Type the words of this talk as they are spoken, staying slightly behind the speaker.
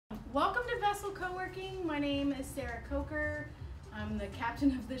Welcome to Vessel Coworking. My name is Sarah Coker. I'm the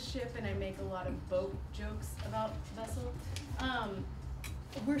captain of this ship, and I make a lot of boat jokes about Vessel.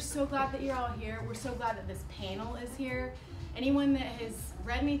 We're so glad that you're all here. We're so glad that this panel is here. Anyone that has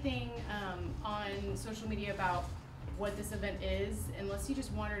read anything on social media about what this event is, unless you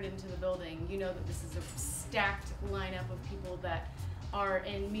just wandered into the building, you know that this is a stacked lineup of people that are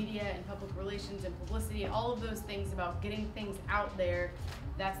in media and public relations and publicity, all of those things about getting things out there.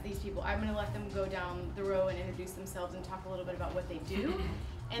 That's these people. I'm going to let them go down the row and introduce themselves and talk a little bit about what they do.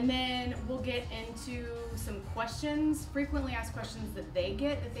 And then we'll get into some questions, frequently asked questions that they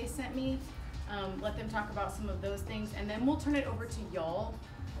get that they sent me. Let them talk about some of those things, and then we'll turn it over to y'all.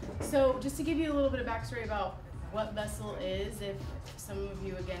 So just to give you a little bit of backstory about what Vessel is, if some of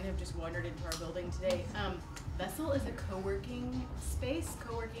you again have just wandered into our building today. Vessel is a co-working space.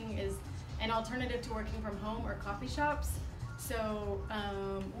 Co-working is an alternative to working from home or coffee shops. So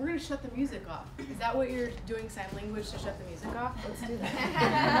we're going to shut the music off. Is that what you're doing, sign language, to shut the music off? Let's do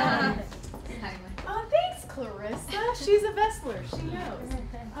that. Oh, thanks, Clarissa. She's a Vessler. She knows.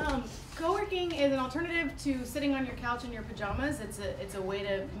 Co-working is an alternative to sitting on your couch in your pajamas. It's a way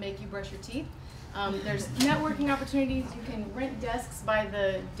to make you brush your teeth. There's networking opportunities. You can rent desks by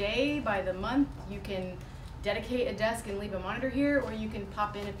the day, by the month. You can dedicate a desk and leave a monitor here, or you can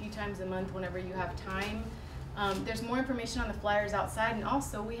pop in a few times a month whenever you have time. There's more information on the flyers outside, and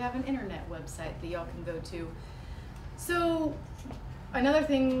also we have an internet website that y'all can go to. So another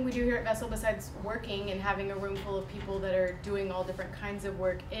thing we do here at Vessel, besides working and having a room full of people that are doing all different kinds of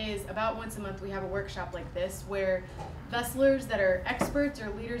work, is about once a month we have a workshop like this where Vesslers that are experts or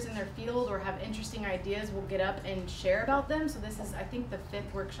leaders in their field or have interesting ideas will get up and share about them. So this is, I think, the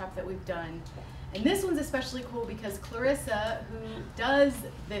 5th workshop that we've done. And this one's especially cool because Clarissa, who does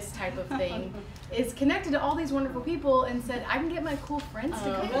this type of thing, is connected to all these wonderful people and said, I can get my cool friends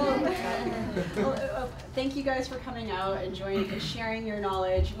to come. Thank you guys for coming out and joining and sharing your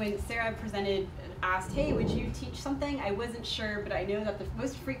knowledge. When Sarah presented, asked, hey, would you teach something? I wasn't sure, but I know that the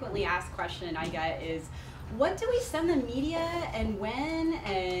most frequently asked question I get is, what do we send the media and when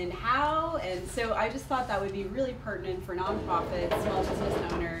and how? And so I just thought that would be really pertinent for nonprofits, small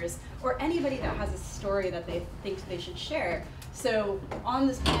business owners, or anybody that has a story that they think they should share. So on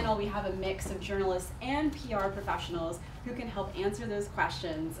this panel, we have a mix of journalists and PR professionals who can help answer those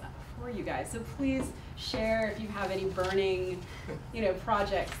questions for you guys. So please share if you have any burning,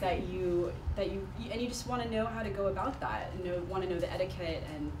 projects that you just want to know how to go about that, and want to know the etiquette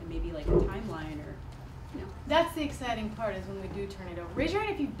and maybe like a timeline or. No. That's the exciting part, is when we do turn it over. Raise your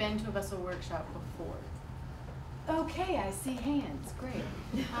hand if you've been to a Vessel workshop before. Okay, I see hands. Great.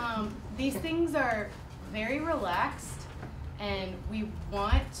 These things are very relaxed, and we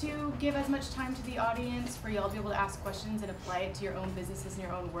want to give as much time to the audience for y'all to be able to ask questions and apply it to your own businesses and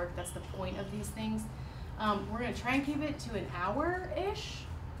your own work. That's the point of these things. We're going to try and keep it to an hour-ish,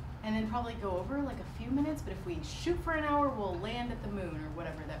 and then probably go over like a few minutes, but if we shoot for an hour, we'll land at the moon or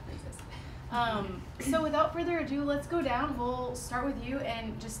whatever that phrase is. So without further ado, let's go down. We'll start with you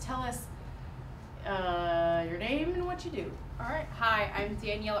and just tell us your name and what you do. All right. Hi, I'm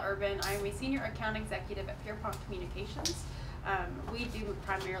Danielle Urban. I'm a senior account executive at Pierpont Communications. We do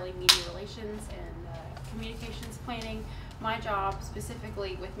primarily media relations and communications planning. My job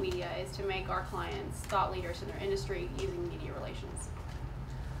specifically with media is to make our clients thought leaders in their industry using media relations.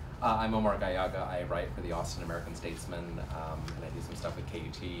 I'm Omar Gallaga. I write for the Austin American-Statesman, and I do some stuff with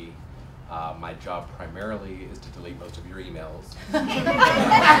KUT. My job primarily is to delete most of your emails. A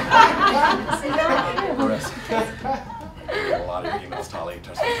lot of your emails, Tolly.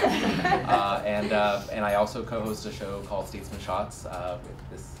 And I also co-host a show called Statesman Shots with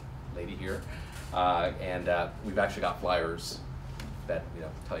this lady here. And we've actually got flyers that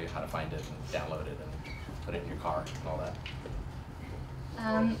tell you how to find it and download it and put it in your car and all that.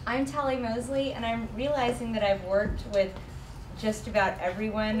 I'm Tolly Moseley, and I'm realizing that I've worked with just about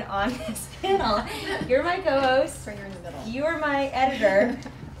everyone on this panel. You're my co-host. Bring her in the middle. You are my editor.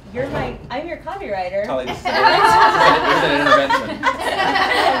 I'm your copywriter. Tolly, this is an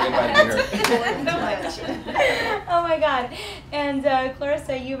intervention. Oh my God. And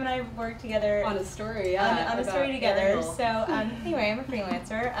Clarissa, you and I have worked together on a story, yeah. On a story together. So anyway, I'm a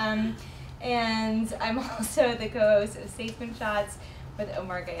freelancer. And I'm also the co-host of Statesman Shots with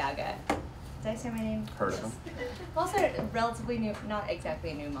Omar Gallaga. Did I say my name? Heard of him. Also, a relatively new, not exactly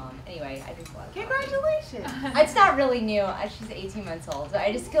a new mom. Anyway, I drink a lot of Congratulations! It's not really new. She's 18 months old. So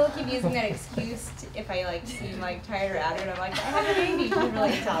I just still keep using that excuse if I seem tired or out of it. I'm like, I have a baby. You can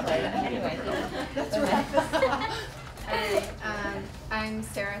really tell. But anyway. That's right. Hi, I'm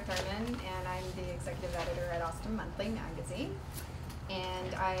Sarah Thurmond, and I'm the executive editor at Austin Monthly magazine.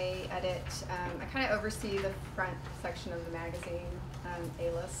 and I edit, I kind of oversee the front section of the magazine,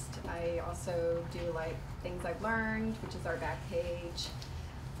 A-List. I also do like things I've learned, which is our back page.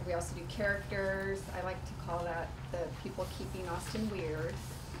 We also do characters. I like to call that the people keeping Austin weird,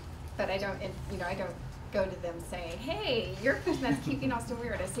 but I don't, I don't go to them saying, hey, you're the person that's keeping Austin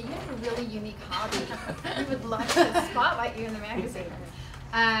weird. I say, you have a really unique hobby. We would love to spotlight you in the magazine.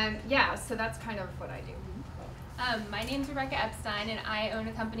 Yeah, so that's kind of what I do. My name's Rebekah Epstein, and I own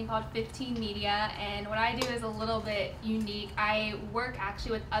a company called 15 Media, and what I do is a little bit unique. I work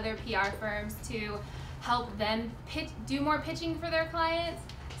actually with other PR firms to help them do more pitching for their clients.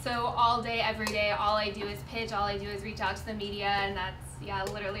 So all day, every day, all I do is pitch, all I do is reach out to the media, and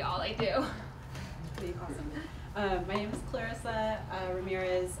that's, literally all I do. Pretty awesome. My name is Clarissa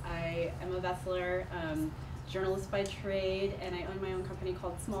Ramirez. I am a vesseler, journalist by trade, and I own my own company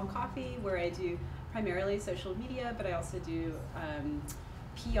called Small Coffee, where I do primarily social media, but I also do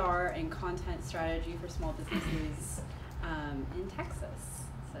PR and content strategy for small businesses in Texas.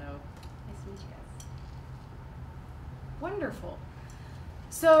 So nice to meet you guys. Wonderful.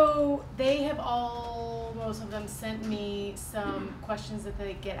 So they have most of them sent me some questions that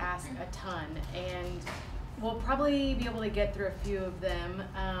they get asked a ton, and we'll probably be able to get through a few of them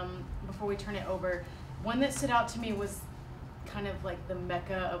before we turn it over. One that stood out to me was kind of like the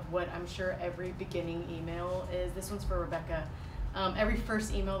mecca of what I'm sure every beginning email is. This one's for Rebekah. Every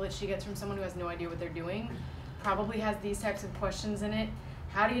first email that she gets from someone who has no idea what they're doing probably has these types of questions in it.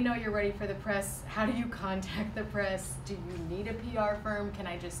 How do you know you're ready for the press? How do you contact the press? Do you need a PR firm? Can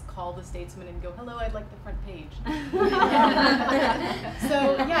I just call the Statesman and go, hello, I'd like the front page?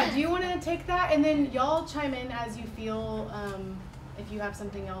 So yeah, do you want to take that? And then y'all chime in as you feel if you have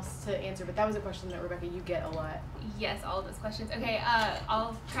something else to answer. But that was a question that, Rebekah, you get a lot. Yes, all of those questions. Okay,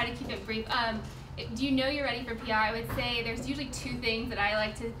 I'll try to keep it brief. Do you know you're ready for PR? I would say there's usually two things that I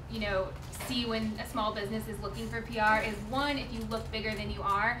like to, see when a small business is looking for PR. Is one, if you look bigger than you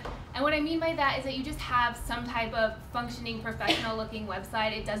are. And what I mean by that is that you just have some type of functioning, professional looking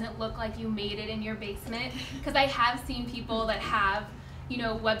website. It doesn't look like you made it in your basement. Because I have seen people that have,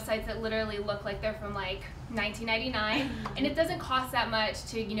 websites that literally look like they're from like 1999, and it doesn't cost that much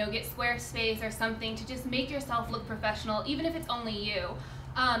to, get Squarespace or something to just make yourself look professional, even if it's only you.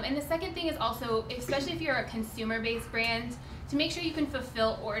 And the second thing is also, especially if you're a consumer-based brand, to make sure you can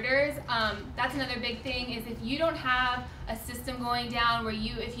fulfill orders. That's another big thing, is if you don't have a system going down where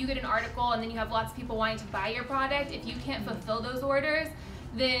if you get an article and then you have lots of people wanting to buy your product, if you can't fulfill those orders,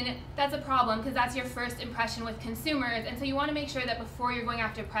 then that's a problem, because that's your first impression with consumers. And so you want to make sure that before you're going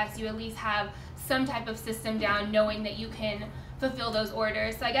after press, you at least have some type of system down, knowing that you can fulfill those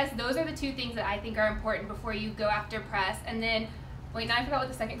orders. So I guess those are the two things that I think are important before you go after press. And then, wait, now I forgot what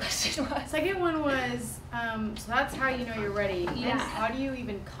the second question was. Second one was, so that's how you know you're ready. Yeah. And how do you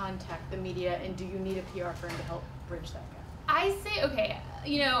even contact the media, and do you need a PR firm to help bridge that gap? I say, okay,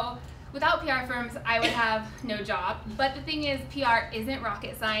 without PR firms, I would have no job. But the thing is, PR isn't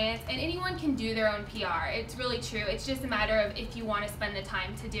rocket science, and anyone can do their own PR. It's really true. It's just a matter of if you want to spend the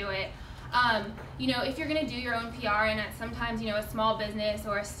time to do it. If you're going to do your own PR, and sometimes, a small business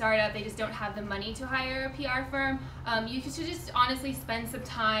or a startup, they just don't have the money to hire a PR firm, you should just honestly spend some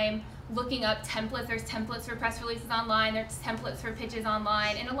time looking up templates. There's templates for press releases online, there's templates for pitches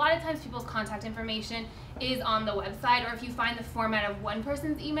online, and a lot of times people's contact information is on the website, or if you find the format of one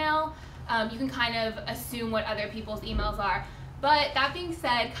person's email, you can kind of assume what other people's emails are. But that being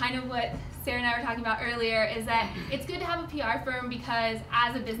said, kind of what Sarah and I were talking about earlier is that it's good to have a PR firm, because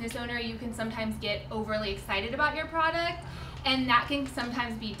as a business owner, you can sometimes get overly excited about your product, and that can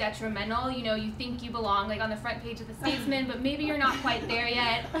sometimes be detrimental. You think you belong like on the front page of the Statesman, but maybe you're not quite there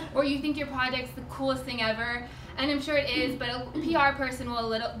yet, or you think your project's the coolest thing ever, and I'm sure it is, but a PR person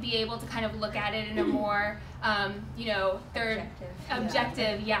will be able to kind of look at it in a more,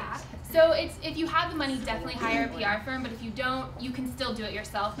 objective, yeah. So if you have the money, definitely hire a PR firm, but if you don't, you can still do it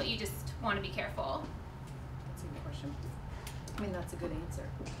yourself, but you just want to be careful. That's a good question. I mean, that's a good answer.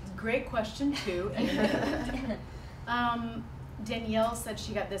 Great question, too. Danielle said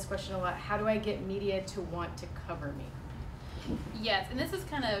she got this question a lot. How do I get media to want to cover me? Yes, and this is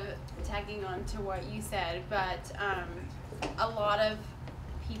kind of tagging on to what you said, but a lot of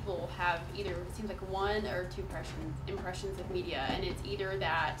people have either, it seems like, one or two impressions of media, and it's either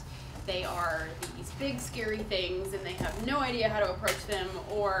that they are these big scary things and they have no idea how to approach them,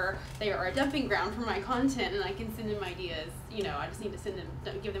 or they are a dumping ground for my content and I can send them ideas. You know, I just need to send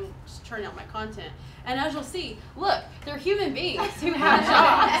them, give them, just churn out my content. And as you'll see, look, they're human beings who have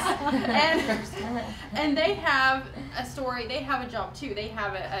jobs, and they have a story. They have a job too. They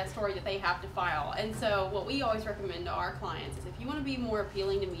have a story that they have to file. And so, what we always recommend to our clients is, if you want to be more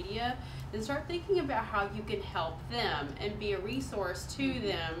appealing to media, then start thinking about how you can help them and be a resource to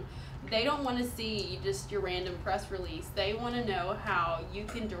them. They don't want to see just your random press release. They want to know how you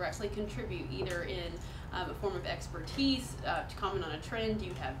can directly contribute, either in a form of expertise, to comment on a trend. Do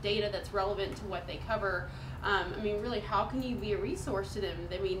you have data that's relevant to what they cover? I mean, really, how can you be a resource to them?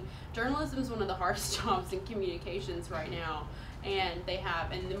 I mean, journalism is one of the hardest jobs in communications right now. And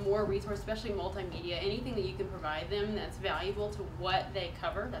the more resource, especially multimedia, anything that you can provide them that's valuable to what they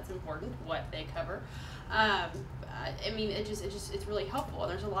cover, that's important, what they cover. I mean, it's really helpful.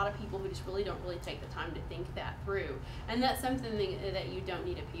 There's a lot of people who just really don't take the time to think that through. And that's something that you don't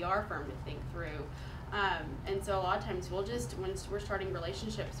need a PR firm to think through. And so a lot of times we'll just, when we're starting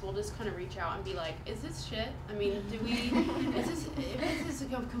relationships, we'll just kind of reach out and be like, is this shit? I mean, if this is a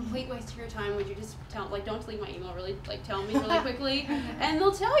complete waste of your time, would you just don't delete my email, really, tell me really quickly? And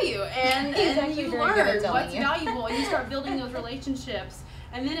they'll tell you, and you learn what's valuable, and you start building those relationships.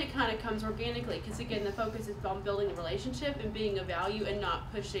 And then it kind of comes organically, because again, the focus is on building the relationship and being of value and not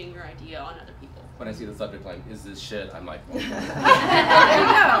pushing your idea on other people. When I see the subject line, is this shit? I'm like, well, There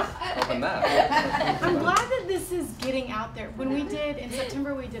you go. open that. I'm glad that this is getting out there. When we did, in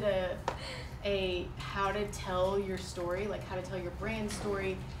September, we did a how to tell your story, like how to tell your brand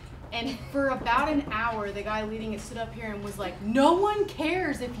story. And for about an hour, the guy leading it stood up here and was like, no one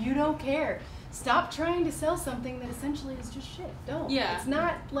cares if you don't care. Stop trying to sell something that essentially is just shit. Don't. Yeah. It's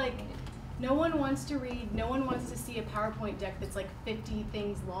not like, no one wants to read, no one wants to see a PowerPoint deck that's like 50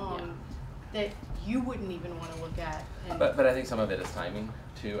 things long that you wouldn't even want to look at. And But I think some of it is timing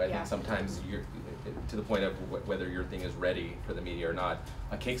too. I Yeah. think sometimes you're to the point of whether your thing is ready for the media or not.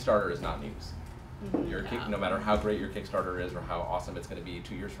 A Kickstarter is not news. Mhm. No matter how great your Kickstarter is or how awesome it's going to be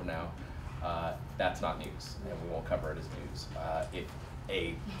 2 years from now, that's not news, and we won't cover it as news. If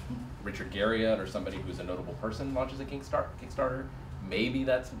a Richard Garriott or somebody who's a notable person launches a Kickstarter, maybe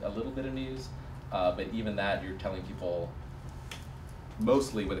that's a little bit of news, but even that, you're telling people,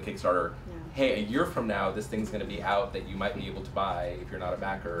 mostly with a Kickstarter, hey, a year from now, this thing's going to be out that you might be able to buy if you're not a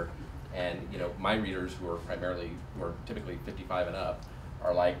backer. And my readers, who are typically 55 and up,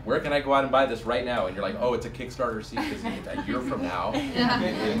 are like, where can I go out and buy this right now? And you're like, oh, it's a Kickstarter sequence. A year from now,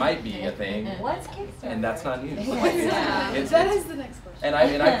 it might be a thing. What's Kickstarter? And that's not news. That is the next question. And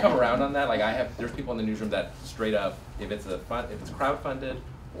I've come around on that. Like there's people in the newsroom that straight up, if it's crowdfunded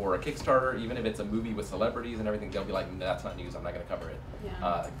or a Kickstarter, even if it's a movie with celebrities and everything, they'll be like, no, that's not news. I'm not going to cover it.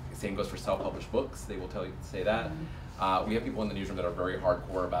 Yeah. Same goes for self-published books. They will say that. We have people in the newsroom that are very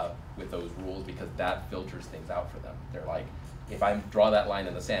hardcore with those rules, because that filters things out for them. They're like, if I draw that line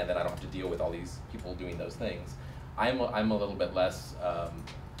in the sand, then I don't have to deal with all these people doing those things. I'm a little bit less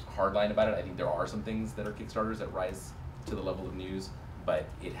hardline about it. I think there are some things that are Kickstarters that rise to the level of news, but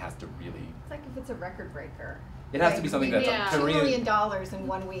it has to really. It's like if it's a record breaker. It has to be something that's $2 million in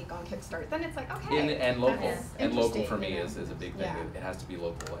 1 week on Kickstarter. Then it's like, okay. And local. That's And local interesting, for me is a big thing. Yeah. It has to be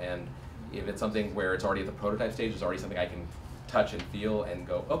local. And if it's something where it's already at the prototype stage, it's already something I can touch and feel and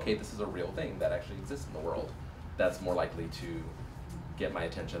go, okay, this is a real thing that actually exists in the world, that's more likely to get my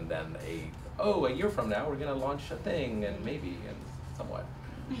attention than a year from now we're going to launch a thing and maybe and somewhat.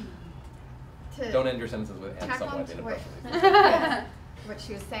 Don't end your sentences with and somewhat in a press release. What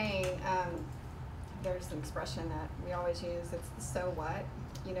she was saying, there's an expression that we always use, it's the so what.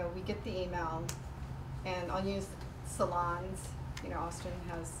 We get the email, and I'll use salons. Austin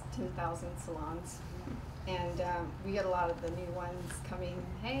has 10,000 salons, and we get a lot of the new ones coming,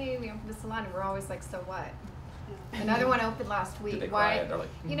 hey, we opened a salon, and we're always like, so what? Another one opened last week. Did they Why? cry? And they're like,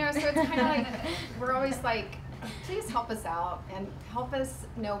 So it's kind of like, we're always like, please help us out and help us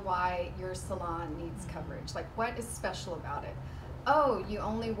know why your salon needs coverage. Like, what is special about it? Oh, you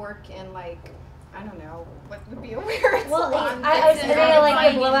only work in I don't know, what would be a weird salon? I was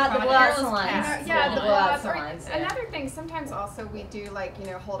like the blowout salons. Yeah, the blowout blowouts. salons. Another thing, sometimes also we do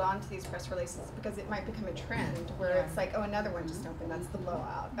hold on to these press releases because it might become a trend where it's like, oh, another one just opened, that's the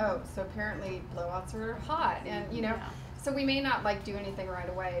blowout. Oh, so apparently blowouts are hot, and so we may not do anything right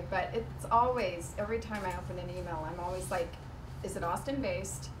away, but it's always, every time I open an email, I'm always like, is it Austin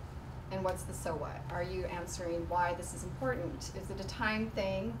based? And what's the so what? Are you answering why this is important? Is it a time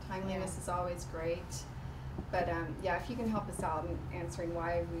thing? Timeliness is always great. But yeah, if you can help us out in answering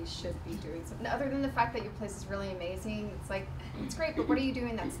why we should be doing something, other than the fact that your place is really amazing, it's like, it's great, but what are you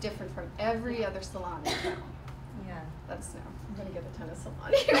doing that's different from every other salon in town? Yeah. Let us know. I'm going to get a ton of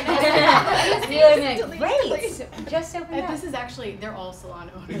salon here. You're like, great, just open up. This is actually, they're all salon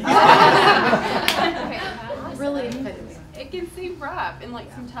owners. Okay. Really offended. It can seem rough and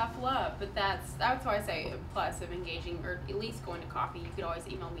like some tough love, but that's why I say a plus of engaging, or at least going to coffee. You could always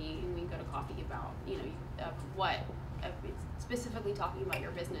email me and we can go to coffee about, you know, specifically talking about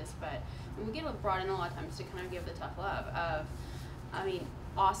your business. But we get brought in a lot of times to kind of give the tough love of, I mean,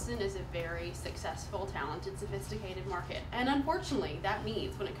 Austin is a very successful, talented, sophisticated market. And unfortunately, that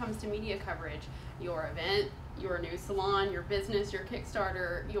means when it comes to media coverage, your event, your new salon, your business, your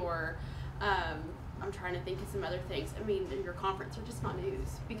Kickstarter, your, I'm trying to think of some other things. I mean, your conference are just not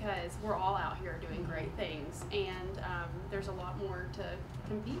news because we're all out here doing great things, and there's a lot more to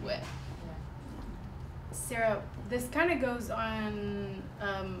compete with. Sarah, this kind of goes on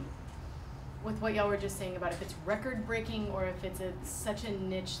with what y'all were just saying about if it's record-breaking or if it's such a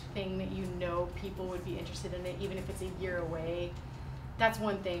niche thing that you know people would be interested in it, even if it's a year away. That's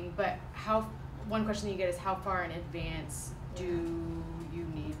one thing, but one question that you get is how far in advance do you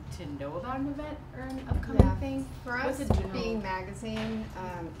need to know about an event or an upcoming thing? For us, being magazine,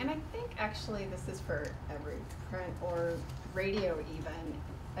 and I think actually this is for every print or radio even,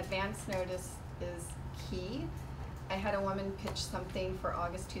 advance notice is key. I had a woman pitch something for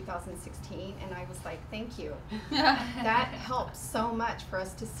August 2016, and I was like, thank you. That helps so much for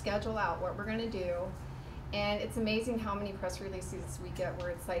us to schedule out what we're going to do. And it's amazing how many press releases we get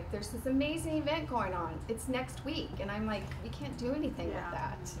where it's like, there's this amazing event going on. It's next week. And I'm like, we can't do anything with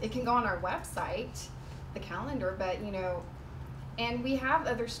that. It can go on our website, the calendar, but you know, and we have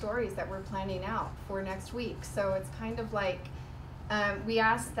other stories that we're planning out for next week. So it's kind of like, we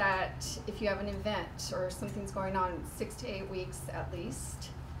ask that if you have an event or something's going on 6 to 8 weeks at least,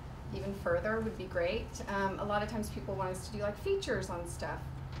 even further would be great. A lot of times people want us to do like features on stuff.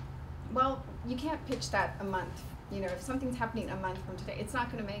 Well, you can't pitch that a month. You know, if something's happening a month from today, it's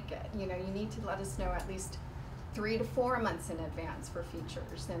not going to make it. You know, you need to let us know at least 3 to 4 months in advance for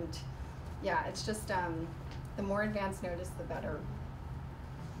features. And yeah, it's just the more advance notice, the better.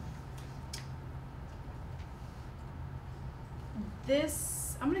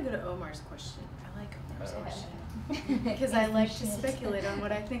 I'm going to go to Omar's question. I like Omar's question. Because I like to speculate on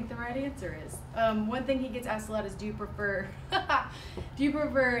what I think the right answer is. One thing he gets asked a lot is, do you prefer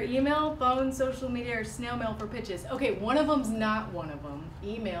email, phone, social media, or snail mail for pitches? Okay, one of them's not one of them.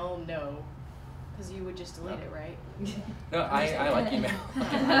 Email, no. Because you would just delete it, right? No, I like email.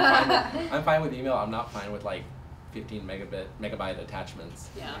 I'm fine with email. I'm not fine with like 15 megabyte attachments.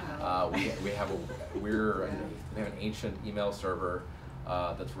 Yeah. We have an ancient email server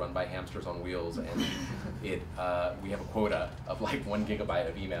that's run by hamsters on wheels, and we have a quota of like 1 gigabyte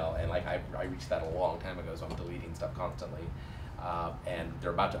of email, and like I reached that a long time ago, so I'm deleting stuff constantly. And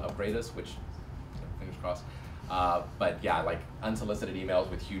they're about to upgrade us, which, fingers crossed. But yeah, like unsolicited emails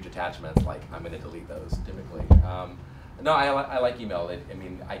with huge attachments, like I'm going to delete those typically. No, I like email. I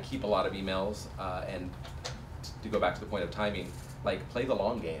mean, I keep a lot of emails, and to go back to the point of timing, like play the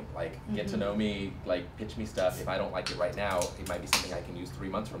long game, like get to know me, like pitch me stuff. If I don't like it right now, it might be something I can use 3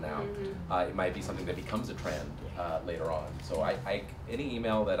 months from now. It might be something that becomes a trend later on. So any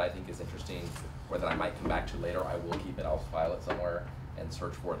email that I think is interesting or that I might come back to later, I will keep it. I'll file it somewhere and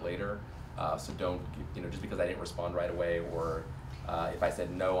search for it later. So don't, just because I didn't respond right away, or if I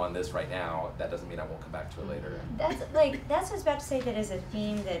said no on this right now, that doesn't mean I won't come back to it later. That's what I was about to say, that is a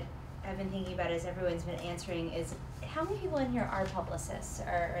theme that I've been thinking about as everyone's been answering, is how many people in here are publicists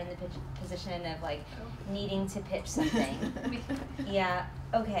or are in the position of like needing to pitch something? Yeah,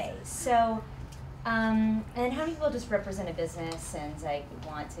 okay, so, and how many people just represent a business and like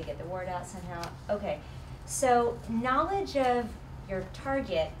want to get the word out somehow? Okay, so knowledge of your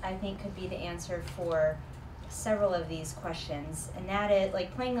target, I think, could be the answer for several of these questions, and that is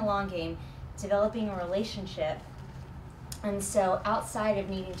like playing the long game, developing a relationship. And so outside of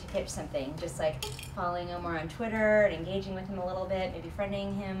needing to pitch something, just like following Omar on Twitter and engaging with him a little bit, maybe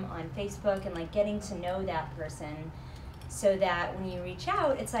friending him on Facebook, and like getting to know that person, so that when you reach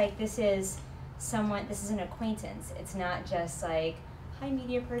out, it's like this is an acquaintance. It's not just like, hi,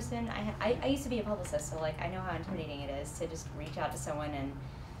 media person. I used to be a publicist, so like I know how intimidating it is to just reach out to someone and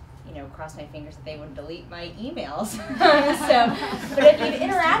cross my fingers that they wouldn't delete my emails. But if you've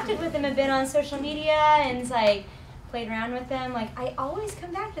interacted with them a bit on social media and like played around with them, like I always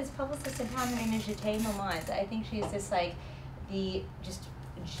come back to this publicist in town. Her name is Jete Momont. I think she's just like the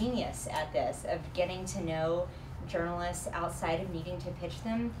genius at this, of getting to know journalists outside of needing to pitch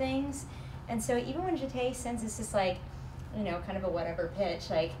them things. And so even when Jeté sends us this like, you know, kind of a whatever pitch,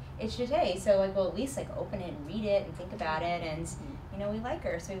 like, it's Jeté, so like we'll at least like open it and read it and think about it, and you know, we like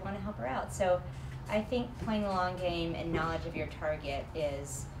her, so we want to help her out. So I think playing the long game and knowledge of your target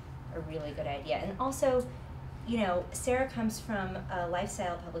is a really good idea. And also, you know, Sarah comes from a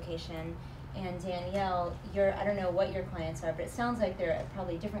lifestyle publication, and Danielle, I don't know what your clients are, but it sounds like they're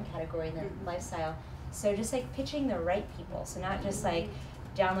probably a different category than lifestyle. So just like pitching the right people, so not just like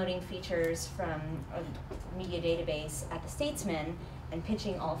downloading features from a media database at the Statesman and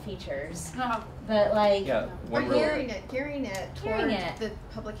pitching all features, but like or gearing it Gearing toward it. the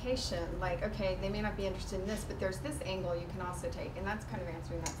publication. Like, okay, they may not be interested in this, but there's this angle you can also take, and that's kind of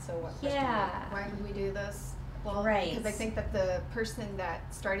answering that so what question. Yeah. Why would we do this? Well, Right. because I think that the person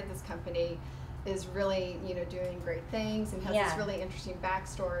that started this company is really, you know, doing great things and has Yeah. this really interesting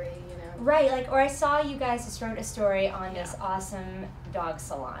backstory, you know. Right, like, or I saw you guys just wrote a story on this awesome dog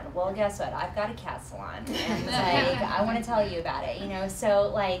salon. Well, guess what? I've got a cat salon, and like, I want to tell you about it, you know.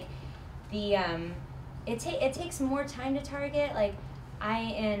 So like, the it takes more time to target. Like,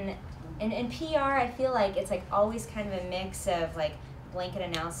 in PR, I feel like it's like always kind of a mix of like blanket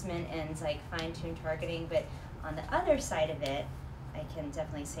announcement and like fine-tuned targeting. But on the other side of it, I can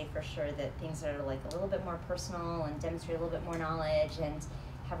definitely say for sure that things that are like a little bit more personal and demonstrate a little bit more knowledge and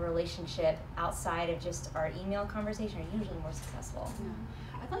have a relationship outside of just our email conversation are usually more successful.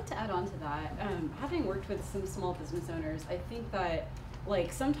 Yeah. I'd like to add on to that. Having worked with some small business owners, I think that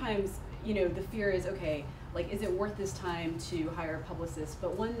like sometimes, you know, the fear is, okay, like, is it worth this time to hire a publicist?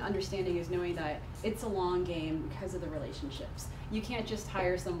 But one understanding is knowing that it's a long game because of the relationships. You can't just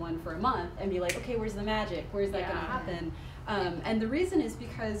hire someone for a month and be like, okay, where's the magic? Where's that gonna happen? And the reason is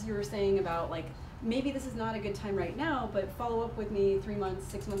because you were saying about like, maybe this is not a good time right now, but follow up with me 3 months,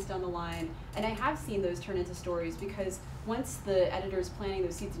 6 months down the line. And I have seen those turn into stories because once the editor's planting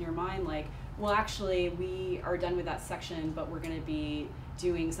those seeds in your mind, like, well, actually, we are done with that section, but we're going to be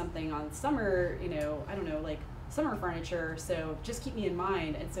doing something on summer, you know, I don't know, like summer furniture, so just keep me in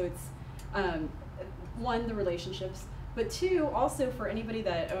mind. And so it's, one, the relationships, but two, also for anybody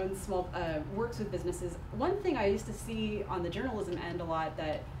that owns small, works with businesses, one thing I used to see on the journalism end a lot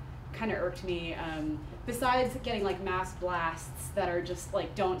that kind of irked me, besides getting like mass blasts that are just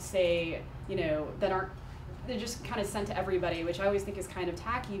like, don't say, you know, that aren't, they're just kind of sent to everybody, which I always think is kind of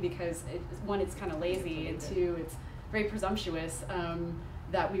tacky because one, it's kind of lazy, and two, it's very presumptuous,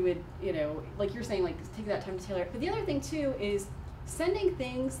 that we would, you know, like you're saying, like take that time to tailor it. But the other thing too is sending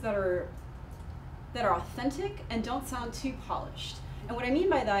things that are authentic and don't sound too polished. And what I mean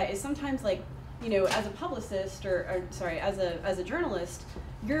by that is sometimes, like, you know, as a publicist or sorry, as a journalist,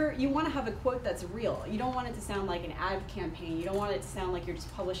 you want to have a quote that's real. You don't want it to sound like an ad campaign. You don't want it to sound like you're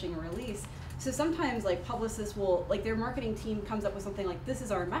just publishing a release. So sometimes, like, publicists will, like, their marketing team comes up with something like, this is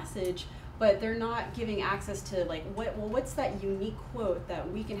our message, but they're not giving access to, like, what's that unique quote that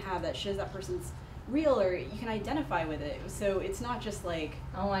we can have that shows that person's real, or you can identify with it. So it's not just like,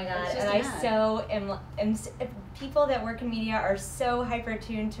 oh my god, it's just and an I ad. so am people that work in media are so hyper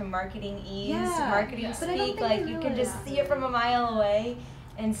tuned to marketing ease, marketing But I don't speak, think like they you can just realize see it from a mile away.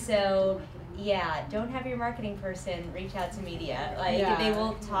 And so yeah, don't have your marketing person reach out to media. Like they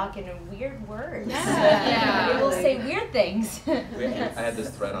will talk in weird words. They will say weird things. I had this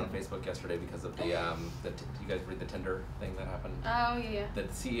thread on Facebook yesterday because of you guys read the Tinder thing that happened? Oh, yeah. The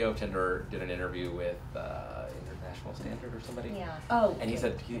CEO of Tinder did an interview with International Standard or somebody. Yeah. Oh. And he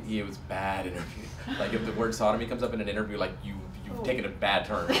said it was bad interview. Like if the word sodomy comes up in an interview, like you've taken a bad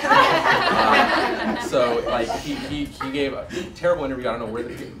turn. So like he gave a terrible interview. I don't know where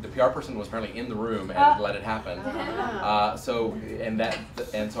the PR person was apparently in the room and let it happen. So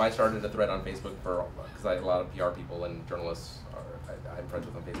I started a thread on Facebook because I have a lot of PR people and journalists I'm friends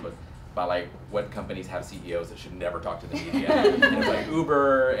with on Facebook about like what companies have CEOs that should never talk to the media. And it's like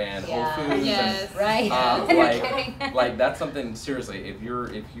Uber and Whole Foods. Yes. Right. Like that's something seriously. If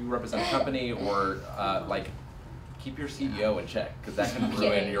you represent a company or like keep your CEO in check because that can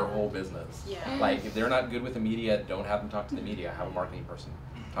ruin your whole business. Yeah. Like if they're not good with the media, don't have them talk to the media. Have a marketing person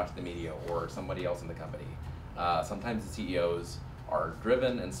talk to the media or somebody else in the company. Sometimes the CEOs are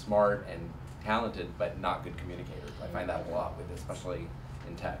driven and smart and talented, but not good communicators. I find that a lot with, especially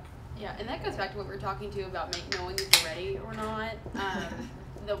in tech. Yeah, and that goes back to what we were talking to about knowing if you're ready or not.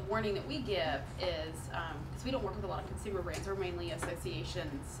 The warning that we give is, because we don't work with a lot of consumer brands, we're mainly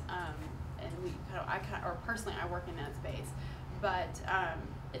associations, and personally I work in that space, but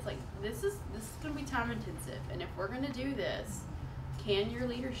it's like, this is going to be time intensive, and if we're going to do this, can your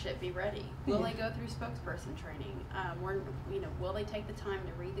leadership be ready? Will they go through spokesperson training? Will they take the time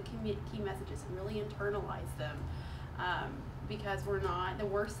to read the key messages and really internalize them? because we're not. The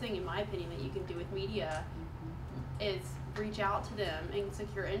worst thing, in my opinion, that you can do with media is reach out to them and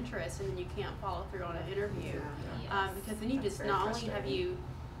secure interest, and then you can't follow through on an interview. Because then you just, not only have you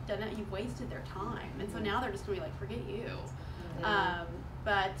done that, you've wasted their time. And so now they're just going to be like, forget you. And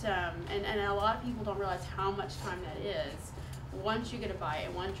a lot of people don't realize how much time that is once you get a bite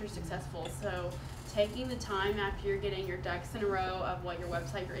and once you're successful. So taking the time after you're getting your ducks in a row of what your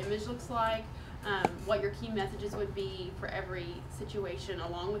website, your image looks like, what your key messages would be for every situation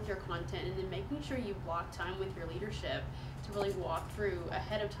along with your content, and then making sure you block time with your leadership to really walk through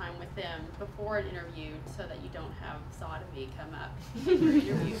ahead of time with them before an interview so that you don't have sodomy come up in your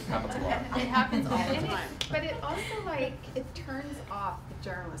interview. It happens all the time. But it also, like, it turns off the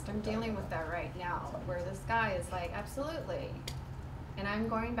journalist. I'm dealing with that right now, where this guy is like, absolutely. And I'm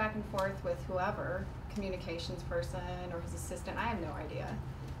going back and forth with whoever, communications person or his assistant, I have no idea.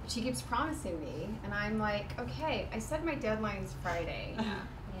 But she keeps promising me, and I'm like, okay, I said my deadline's Friday.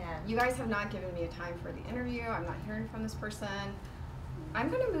 You guys have not given me a time for the interview. I'm not hearing from this person. I'm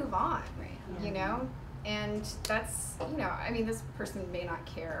going to move on, you know? And that's, you know, I mean, this person may not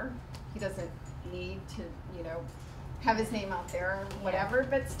care. He doesn't need to, you know, have his name out there or whatever.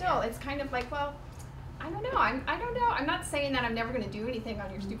 But still, it's kind of like, well, I don't know. I don't know. I'm not saying that I'm never going to do anything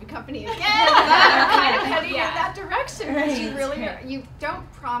on your stupid company again. I'm kind of heading in that direction. Because you really, you don't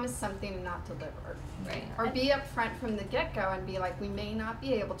promise something and not deliver. Or be upfront from the get-go and be like, we may not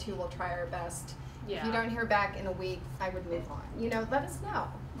be able to. We'll try our best. If you don't hear back in a week, I would move on. You know, let us know.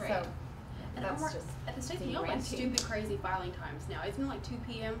 So and that's just at the Statesman, you don't like stupid crazy filing times now. Isn't it like 2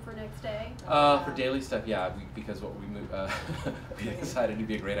 p.m. for next day? For daily stuff, yeah. Because what we moved, we decided it'd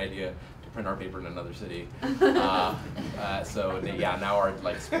be a great idea to print our paper in another city. So now our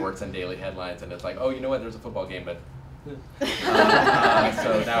like sports and daily headlines, and it's like, oh, you know what? There's a football game, but.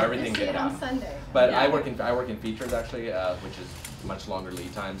 So now everything gets down. On Sunday. But I work in features actually, which is much longer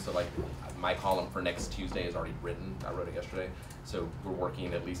lead time. So like my column for next Tuesday is already written. I wrote it yesterday. So we're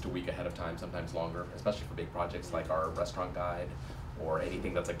working at least a week ahead of time, sometimes longer, especially for big projects like our restaurant guide or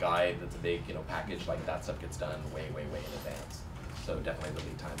anything that's a guide that's a big, you know, package. Like that stuff gets done way in advance. So definitely the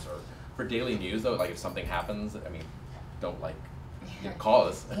lead times are. For daily news though, like if something happens, I mean, don't like. Call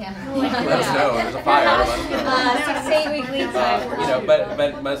us. Let us know. There's a fire. Let us know. 6 to 8 week lead time. You know,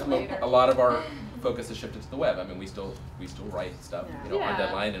 but a lot of our focus has shifted to the web. I mean, we still write stuff, you know, on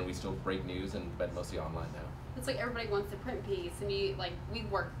deadline, and we still break news, but mostly online now. It's like everybody wants the print piece, and we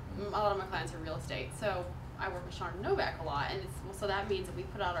work. A lot of my clients are real estate, so I work with Sean Novak a lot, and so that means that we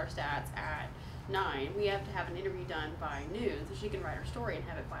put out our stats at 9. We have to have an interview done by noon, so she can write her story and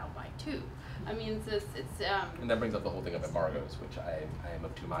have it filed by 2. I mean, it's and that brings up the whole thing of embargoes, which I am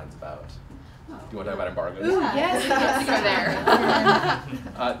of two minds about. Do you want to talk about embargoes? Ooh, yes, let's go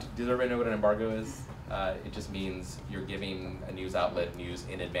there. Does everybody know what an embargo is? It just means you're giving a news outlet news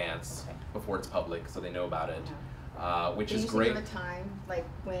in advance before it's public, so they know about it. Which is great. Give a time, like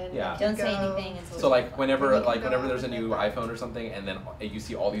when. Don't say anything until. So like whenever there's a new iPhone or something, and then you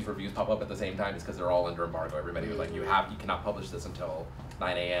see all these reviews pop up at the same time, it's because they're all under embargo. Everybody was like, you cannot publish this until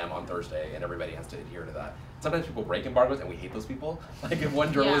 9 a.m. on Thursday, and everybody has to adhere to that. Sometimes people break embargoes, and we hate those people. Like if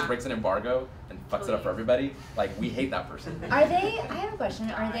one journalist breaks an embargo and fucks it up for everybody, like we hate that person. Are they? I have a question.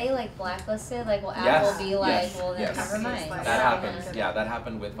 Are they like blacklisted? Like, will Apple be like, well, then never mind? That happens. Yeah, that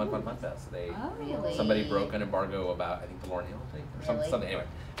happened with Fun Fest. Really? Somebody broke an embargo about, I think, the Lauryn Hill thing or something. Anyway,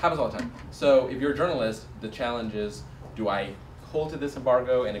 happens all the time. So if you're a journalist, the challenge is, do I hold to this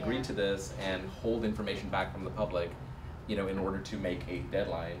embargo and agree to this and hold information back from the public, you know, in order to make a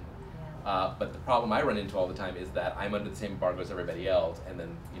deadline? But the problem I run into all the time is that I'm under the same embargo as everybody else, and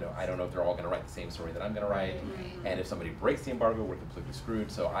then, you know, I don't know if they're all going to write the same story that I'm going to write. And if somebody breaks the embargo, we're completely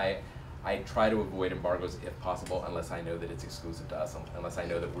screwed. So I try to avoid embargoes if possible, unless I know that it's exclusive to us, unless I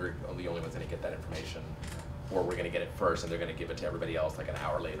know that we're the only ones going to get that information, or we're going to get it first and they're going to give it to everybody else like an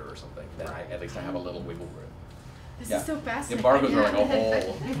hour later or soming. Then at least I have a little wiggle room. This is so fascinating. Embargoes are like a whole. I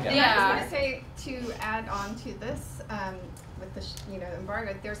was going to say, to add on to this, with the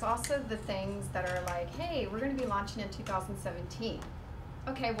embargo, there's also the things that are like, hey, we're going to be launching in 2017.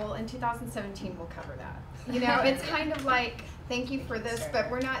 Okay, well, in 2017 we'll cover that. You know, it's kind of like, thank you for this,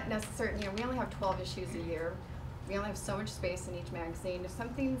 but we're not necessarily, you know, we only have 12 issues a year. We only have so much space in each magazine. If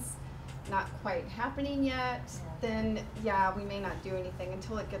something's not quite happening yet, then we may not do anything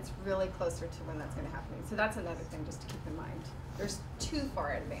until it gets really closer to when that's going to happen. So that's another thing just to keep in mind. There's too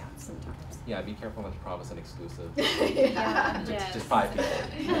far advanced sometimes. Yeah, be careful not to promise an exclusive. Just 5 people.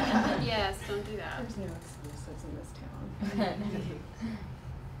 Yes, don't do that. There's no exclusives in this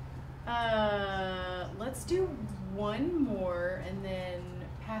town. Let's do one more and then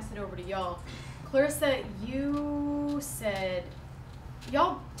pass it over to y'all. Clarissa, you said,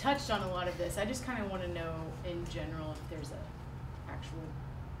 y'all touched on a lot of this. I just kind of want to know in general if there's a actual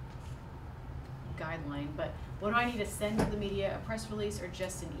guideline, but what do I need to send to the media, a press release or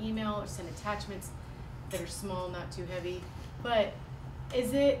just an email, or send attachments that are small, not too heavy? But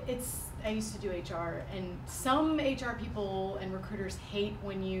I used to do HR, and some HR people and recruiters hate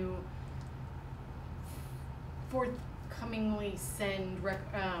when you forthcomingly send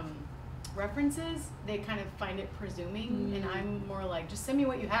references. They kind of find it presuming, and I'm more like, just send me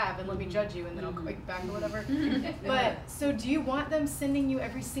what you have and let me judge you, and then I'll click back or whatever. But so do you want them sending you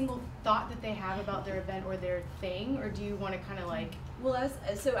every single thought that they have about their event or their thing, or do you want to kind of like? Well,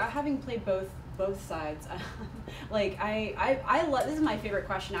 having played both sides, like I love, this is my favorite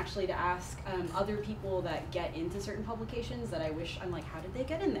question actually to ask other people that get into certain publications that I wish, I'm like, how did they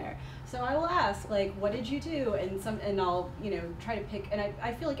get in there? So I will ask, like, what did you do? And I'll, you know, try to pick, and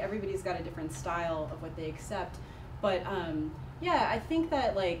I feel like everybody's got a different style of what they accept, but yeah, I think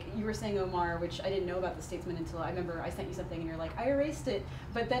that, like you were saying, Omar, which I didn't know about the Statesman until I remember I sent you something and you're like, I erased it,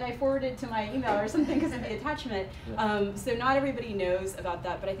 but then I forwarded it to my email or something because of the attachment. So not everybody knows about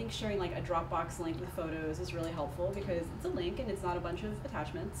that, but I think sharing like a Dropbox link with photos is really helpful because it's a link and it's not a bunch of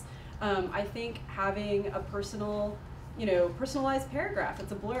attachments. I think having a personal, you know, personalized paragraph,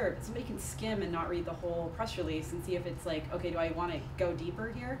 it's a blurb, somebody can skim and not read the whole press release and see if it's like, okay, do I want to go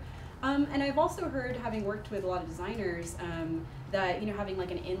deeper here? And I've also heard, having worked with a lot of designers, that, you know, having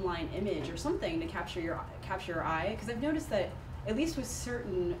like an inline image or something to capture your eye, because I've noticed that at least with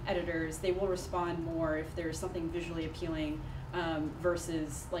certain editors, they will respond more if there's something visually appealing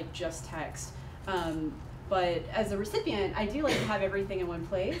versus like just text. But as a recipient, I do like to have everything in one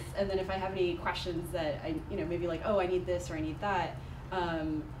place, and then if I have any questions that I, you know, maybe like, oh, I need this or I need that.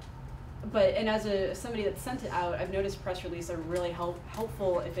 And as somebody that's sent it out, I've noticed press releases are really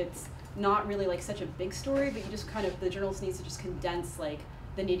helpful if it's not really like such a big story, but you just kind of, the journalist needs to just condense like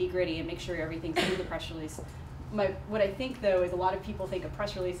the nitty gritty and make sure everything's in the press release. What I think though is a lot of people think a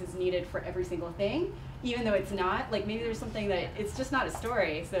press release is needed for every single thing, even though it's not. Like maybe there's something that it's just not a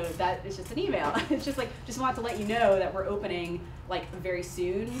story, so that is just an email. It's just like, just want to let you know that we're opening like very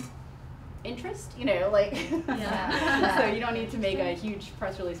soon. Interest, you know, like so you don't need to make a huge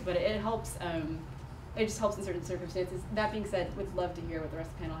press release, but it helps. It just helps in certain circumstances. That being said, would love to hear what the rest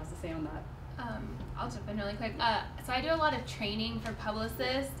of the panel has to say on that. I'll jump in really quick. So I do a lot of training for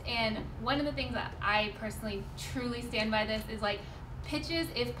publicists, and one of the things that I personally truly stand by this is like pitches,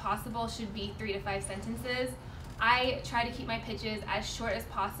 if possible, should be 3 to 5 sentences. I try to keep my pitches as short as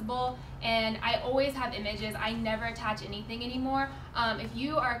possible, and I always have images. I never attach anything anymore. If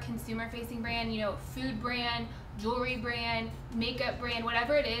you are a consumer-facing brand, you know, food brand, jewelry brand, makeup brand,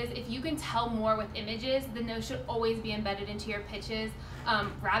 whatever it is, if you can tell more with images, then those should always be embedded into your pitches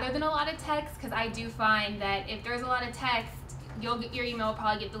rather than a lot of text, because I do find that if there's a lot of text, your email will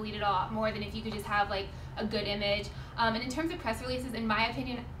probably get deleted a lot more than if you could just have like a good image. And in terms of press releases, in my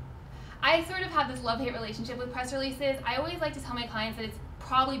opinion, I sort of have this love-hate relationship with press releases. I always like to tell my clients that it's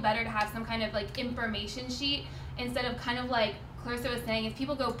probably better to have some kind of like information sheet instead of kind of like Clarissa was saying, if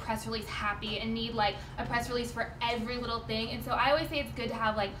people go press release happy and need like a press release for every little thing. And so I always say it's good to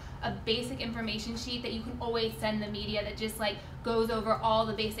have like a basic information sheet that you can always send the media that just like goes over all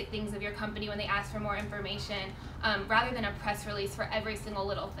the basic things of your company when they ask for more information, rather than a press release for every single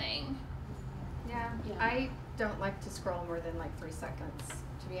little thing. Yeah, I don't like to scroll more than like 3 seconds.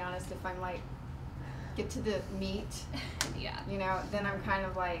 To be honest, if I'm like, get to the meat, you know, then I'm kind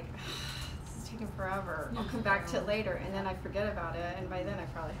of like, this is taking forever. I'll come back to it later, and then I forget about it, and by then I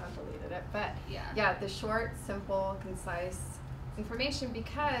probably have deleted it. But yeah, the short, simple, concise information,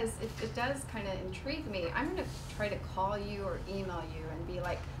 because it does kind of intrigue me. I'm going to try to call you or email you and be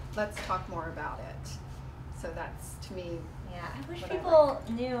like, let's talk more about it. So that's, to me, yeah, I wish people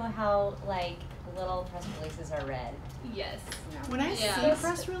knew how like little press releases are read. Yes. When I see a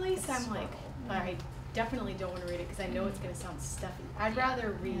press release, I'm like, I definitely don't want to read it because I know it's going to sound stuffy. I'd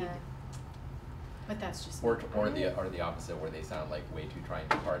rather read, but that's just or the opposite, where they sound like way too trying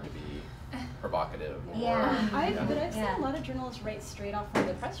too hard to be provocative. But I've seen a lot of journalists write straight off from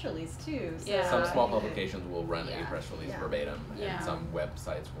the press release too. So some small publications will run a press release verbatim, and some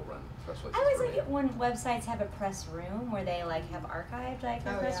websites will run press releases. I always like it when websites have a press room where they like have archived like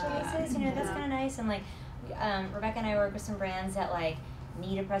their press releases. You know, that's kind of nice. And like Rebekah and I work with some brands that like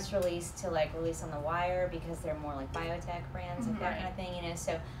need a press release to like release on the wire because they're more like biotech brands, like that kind of thing. You know,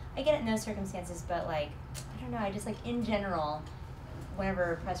 so I get it in those circumstances, but like I don't know, I just like in general,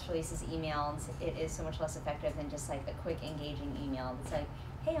 whenever a press release is emailed, it is so much less effective than just like a quick engaging email. It's like,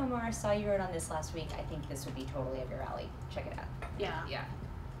 hey Omar, I saw you wrote on this last week. I think this would be totally up your alley. Check it out. Yeah.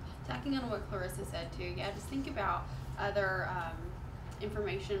 Stacking on what Clarissa said too, yeah, just think about other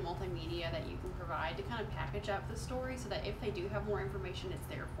information, multimedia that you can provide to kind of package up the story so that if they do have more information, it's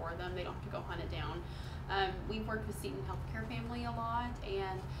there for them. They don't have to go hunt it down. We've worked with Seton Healthcare Family a lot,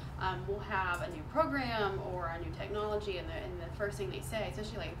 and we'll have a new program or a new technology, and the first thing they say,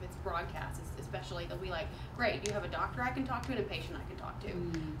 especially like if it's broadcast, especially, they'll be like, great, you have a doctor I can talk to and a patient I can talk to.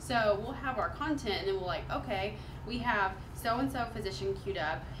 So we'll have our content, and then we'll like, okay, we have so-and-so physician queued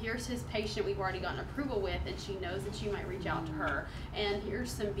up, here's his patient we've already gotten approval with, and she knows that you might reach out to her, and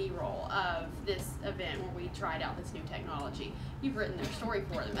here's some B-roll of this event where we tried out this new technology. You've written their story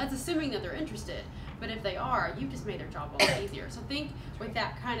for them. That's assuming that they're interested, but if they are, you've just made their job a lot easier. So think with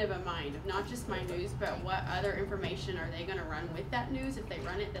that kind of a mind of not just my news, but what other information are they going to run with that news if they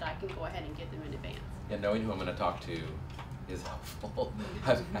run it that I can go ahead and get them in advance. Yeah, knowing who I'm going to talk to is helpful.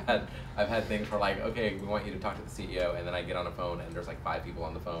 I've had things where like, okay, we want you to talk to the CEO, and then I get on a phone and there's like 5 people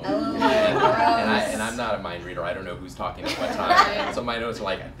on the phone, and I'm not a mind reader. I don't know who's talking at what time. So my notes are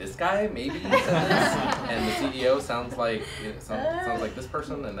like, this guy maybe said this, and the CEO sounds like sounds like this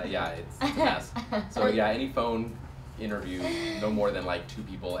person, and yeah, it's a mess. So yeah, any phone interview, no more than like 2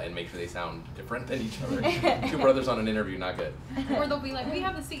 people, and make sure they sound different than each other. 2 brothers on an interview, not good. Or they'll be like, we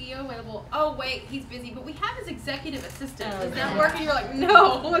have the CEO available. Oh wait, he's busy, but we have his executive assistant. Is that working? You're like,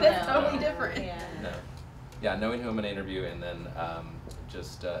 no, that's totally different. No. Yeah, knowing who I'm going to interview, and then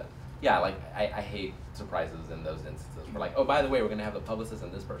yeah, like I hate surprises in those instances. We're like, oh, by the way, we're going to have the publicist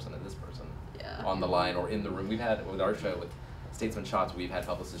and this person on the line or in the room. We've had with our show with Statesman Shots, we've had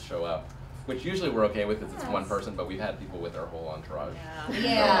publicists show up, which usually we're okay with because it's one person, but we've had people with their whole entourage.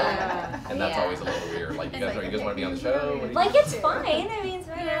 Yeah. And that's always a little weird. Like, you guys want to be on the show? What do you Like, think? it's fine. I mean,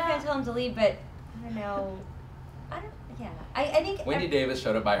 so you're not going to tell them to leave, but I don't know. I think Wendy Davis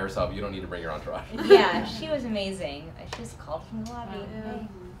showed up by herself. You don't need to bring your entourage. Yeah, she was amazing. She just called from the lobby. Hey,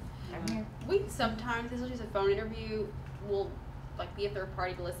 I'm here. We sometimes, this is just a phone interview, we'll like be a third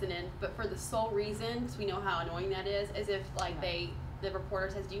party to listen in, but for the sole reason, because we know how annoying that is if like the reporter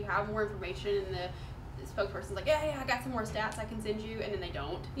says, do you have more information, and the spokesperson's like, yeah, I got some more stats I can send you, and then they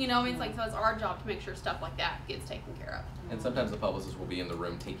don't. You know, it's like, so it's our job to make sure stuff like that gets taken care of. And sometimes the publicist will be in the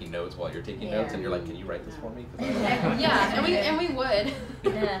room taking notes while you're taking notes, and you're like, can you write this for me? Yeah, and we would.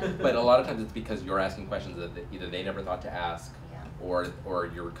 But a lot of times it's because you're asking questions that either they never thought to ask, or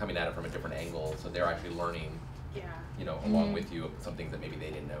you're coming at it from a different angle, so they're actually learning, you know, along with you some things that maybe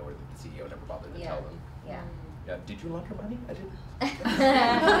they didn't know or that the CEO never bothered to tell them. Yeah, did you lend her money? I didn't.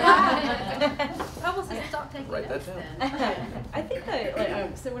 Publicists, stop taking Write notes that then. I think that,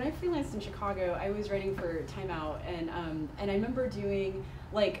 like, so when I freelanced in Chicago, I was writing for Time Out, and I remember doing,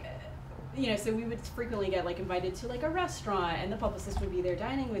 like, you know, so we would frequently get, like, invited to, like, a restaurant, and the publicist would be there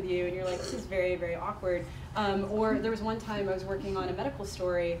dining with you, and you're like, this is very, very awkward. Or there was one time I was working on a medical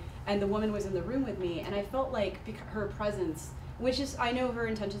story, and the woman was in the room with me, and I felt like her presence, which is, I know her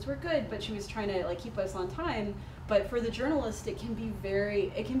intentions were good, but she was trying to like keep us on time. But for the journalist, it can be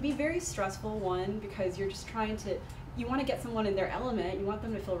very stressful, one, because you're just trying to, you want to get someone in their element, you want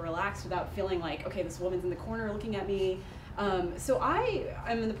them to feel relaxed without feeling like, okay, this woman's in the corner looking at me. So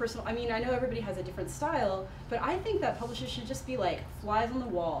I'm in the personal, I mean, I know everybody has a different style, but I think that publishers should just be like flies on the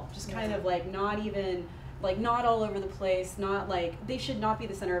wall, just kind of like not even, like not all over the place, not like, they should not be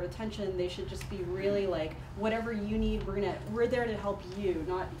the center of attention, they should just be really like, whatever you need, we're there to help you,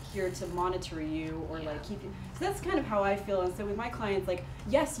 not here to monitor you or like keep you. So that's kind of how I feel, and so with my clients, like,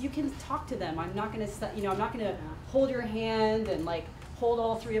 yes, you can talk to them, I'm not gonna, you know, I'm not gonna hold your hand and like hold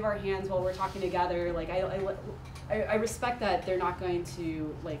all 3 of our hands while we're talking together, like I respect that they're not going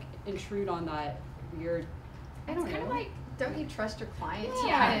to like intrude on that weird, I don't know. Kind of like, don't you trust your client to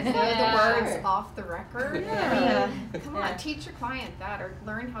Yeah. kind of know the words off the record? Yeah. I mean, come on, teach your client that, or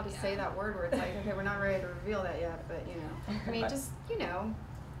learn how to say that word where it's like, okay, we're not ready to reveal that yet, but you know, I mean, just, you know.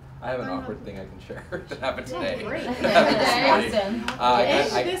 I have an awkward thing I can share that happened today. Great. That happened this morning.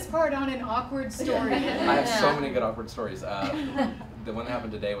 End this part on an awkward story. I have so many good awkward stories. The one that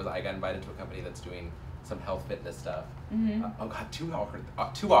happened today was I got invited to a company that's doing some health fitness stuff. Oh God, two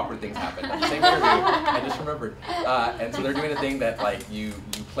awkward things happened at the same interview. I just remembered. And so they're doing a thing that like you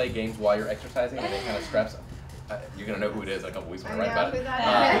play games while you're exercising, and they kind of straps. You're gonna know who it is in a couple weeks when I write about it.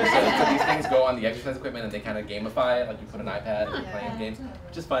 So these things go on the exercise equipment, and they kind of gamify it. Like you put an iPad and you're playing games,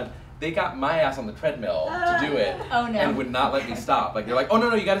 which is fun. They got my ass on the treadmill to do it, and would not let me stop. Like, you're like, oh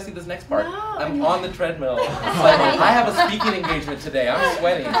no, you got to see this next part. I'm on the treadmill. It's like, I have a speaking engagement today. I'm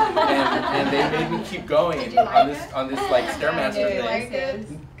sweating, and they made me keep going on this like Stairmaster Did you thing. like it?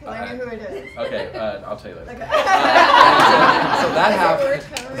 Because I know who it is. Okay, I'll tell you later. Okay. So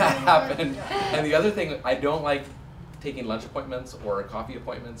that happened. And the other thing, I don't like taking lunch appointments or coffee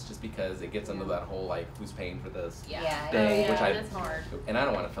appointments just because it gets into that whole like who's paying for this Yeah. thing, which that's hard. and I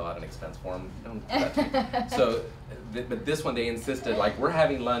don't want to fill out an expense form. Don't do that to me. So, but this one they insisted like we're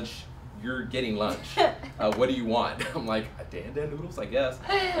having lunch. You're getting lunch. What do you want? I'm like Dan noodles, I guess.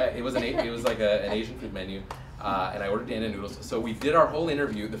 It was like an Asian food menu, and I ordered Dan noodles. So we did our whole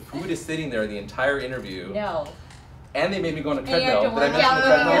interview. The food is sitting there the entire interview. No. And they made me go on a And you had treadmill. to Did I work mention out the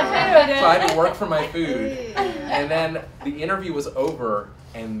treadmill? your food. So I had to work for my food. And then the interview was over,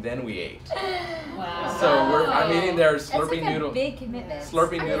 and then we ate. Wow. So I'm eating there That's slurping like a noodles. big commitment.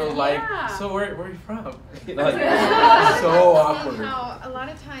 Slurping noodles like, yeah. so where are you from? You know, like, so awkward. How a lot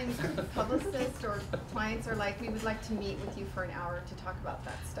of times publicists or clients are like, we would like to meet with you for an hour to talk about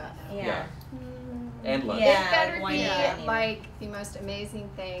that stuff. Yeah. And lunch. Yeah. It better why be not? like the most amazing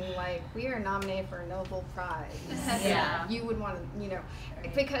thing, like we are nominated for a Nobel Prize. Yeah. You would want to, you know,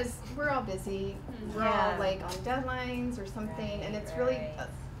 because we're all busy, we're Yeah. all like on deadlines or something, Right, and it's really right.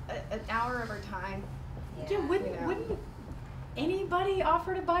 an hour of our time. Yeah, wouldn't, You know. wouldn't anybody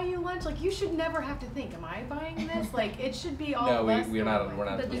offer to buy you lunch? Like, you should never have to think, am I buying this? Like, it should be all No, of us. we're not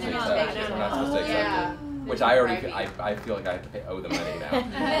But supposed to they're accept not it. paying We're not supposed to us. accept Yeah. it. Which I already, I feel like I have to owe the money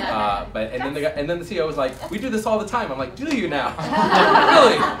now. But and then the CEO was like, we do this all the time. I'm like, do you now?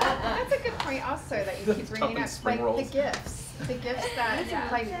 Really? That's a good point also that you keep bringing Jumping up, spring like rolls. the gifts. The gifts that, Yeah.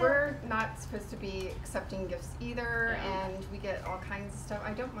 like, we're not supposed to be accepting gifts either, and we get all kinds of stuff.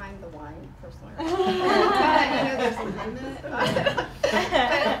 I don't mind the wine, personally. But, you know, there's a limit.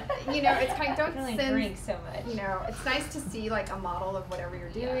 But, you know, it's kind of, I don't can only send, drink so much. you know, it's nice to see, like, a model of whatever you're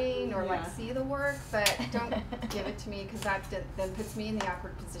Yeah. doing, or, like, Yeah. see the work, but don't give it to me, because that then puts me in the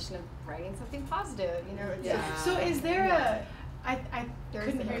awkward position of writing something positive, you know? It's Yeah. just- So is there a, I There is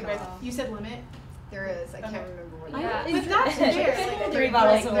couldn't a hear you limit. guys. You said limit? There is, I can't Okay. remember what Yeah. it is. But that's fair. Like, 3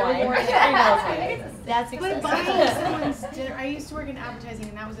 bottles of wine. 3 bottles of wine. That's But expensive. buying someone's dinner, I used to work in advertising,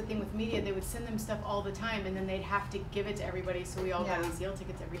 and that was the thing with media. They would send them stuff all the time, and then they'd have to give it to everybody. So we all got Yeah. these Yale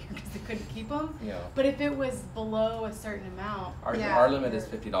tickets every year because they couldn't keep them. Yeah. But if it was below a certain amount, Our limit is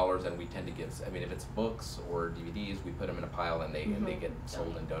 $50, and we tend to give. I mean, if it's books or DVDs, we put them in a pile, and they get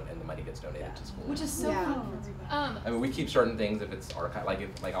sold and the money gets donated to school. which is so Yeah. fun for everybody. I mean, we keep certain things if it's archived.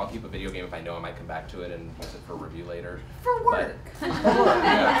 Like I'll keep a video game if I know I might come back to it and use it for review later. For work. For work,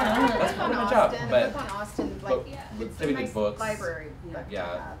 yeah. That's part of my job. Austin, But a book on Austin, like, Yeah. it's a typically nice books. library book to yeah,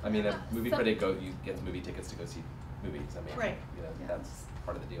 have. I mean, a movie So- critic you get movie tickets to go see movies. I mean, Right. you know, Yeah. that's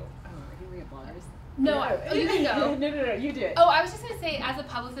part of the deal. Oh, are you reading bloggers? No, oh, you can go. No, you do it. Oh, I was just gonna say, as a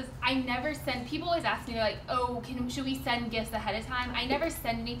publicist, I never send. People always ask me, like, "Oh, should we send gifts ahead of time?" I never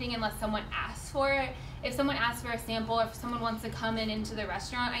send anything unless someone asks for it. If someone asks for a sample, or if someone wants to come into the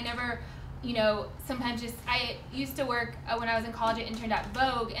restaurant, I never, you know, sometimes just. I used to work when I was in college. I interned at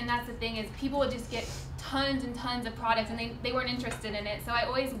Vogue, and that's the thing is people would just get tons and tons of products, and they weren't interested in it. So I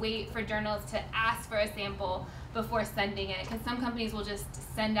always wait for journalists to ask for a sample before sending it, because some companies will just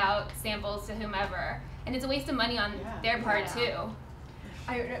send out samples to whomever, and it's a waste of money on their part too.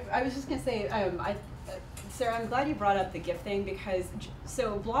 I was just gonna say, Sarah, I'm glad you brought up the gift thing, because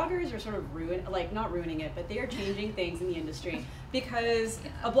so bloggers are sort of not ruining it, but they are changing things in the industry, because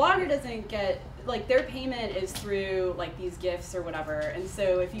a blogger doesn't get, like, their payment is through like these gifts or whatever, and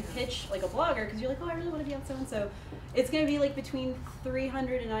so if you pitch like a blogger, because you're like, oh, I really want to be on so and so, it's going to be like between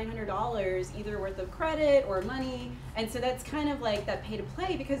 $300 and $900 either worth of credit or money, and so that's kind of like that pay to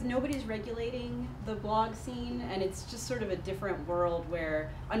play, because nobody's regulating the blog scene, and it's just sort of a different world where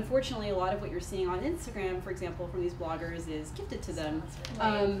unfortunately a lot of what you're seeing on Instagram, for example, from these bloggers is gifted to them.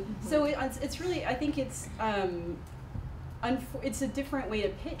 So it's really, I think it's a different way to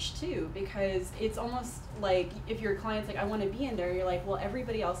pitch too, because it's almost like if your client's like, I want to be in there, you're like, well,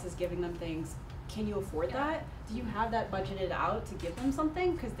 everybody else is giving them things. Can you afford that? Do you have that budgeted out to give them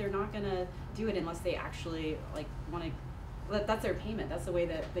something? Because they're not gonna do it unless they actually like want to. That's their payment. That's the way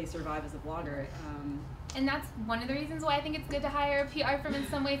that they survive as a blogger. And that's one of the reasons why I think it's good to hire a PR firm in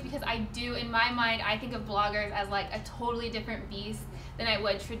some ways, because I do, in my mind, I think of bloggers as like a totally different beast than I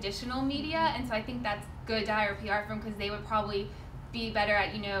would traditional media, and so I think that's good to hire a PR firm, because they would probably be better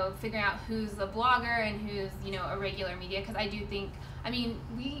at, you know, figuring out who's a blogger and who's, you know, a regular media, because I do think, I mean,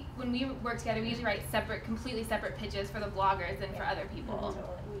 when we work together, we usually write completely separate pitches for the bloggers than for other people.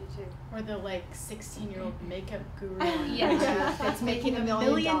 Or the like 16-year-old makeup guru. Yeah. That's making $1 $1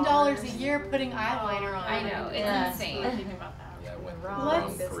 million million a year putting eyeliner on. I know, it's Yeah. insane. Thinking about that. Yeah, it went Wrong wrong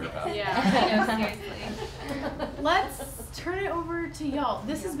business. career path. Yeah, I know, seriously. Let's turn it over to y'all.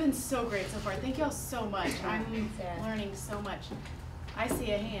 This has been so great so far. Thank y'all so much. I'm Sarah. learning so much. I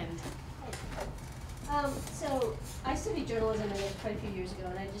see a hand. So I studied journalism quite a few years ago,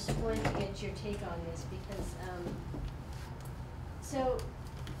 and I just wanted to get your take on this because, so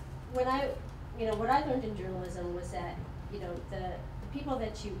when what I learned in journalism was that, the people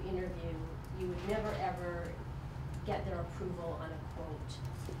that you interview, you would never ever get their approval on a quote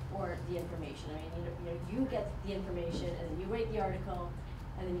or the information. I mean, you get the information and then you write the article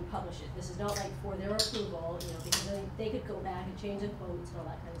and then you publish it. This is not like for their approval, because then they could go back and change the quotes and all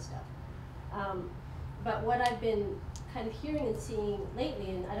that kind of stuff. But what I've been kind of hearing and seeing lately,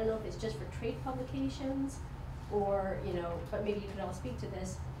 and I don't know if it's just for trade publications or, but maybe you could all speak to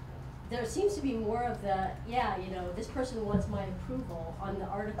this, there seems to be more of the, this person wants my approval on the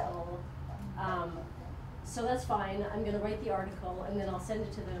article, so that's fine, I'm gonna write the article and then I'll send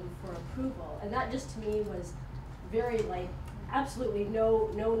it to them for approval. And that just to me was very like, absolutely no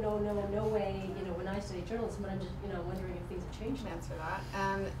way, when I studied journalism, but I'm just, wondering if things have changed. I can answer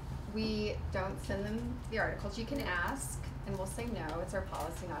that. We don't send them the articles. You can ask, and we'll say no. It's our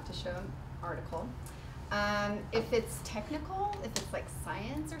policy not to show an article. If it's technical, if it's like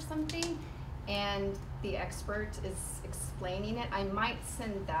science or something, and the expert is explaining it, I might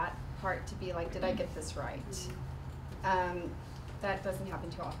send that part to be like, did I get this right? That doesn't happen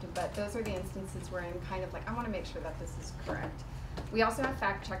too often, but those are the instances where I'm kind of like, I want to make sure that this is correct. We also have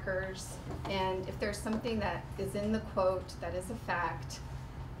fact checkers, and if there's something that is in the quote that is a fact,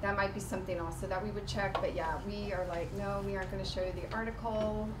 that might be something also that we would check, but yeah, we are like, no, we aren't going to show you the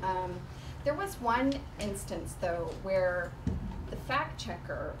article. There was one instance, though, where the fact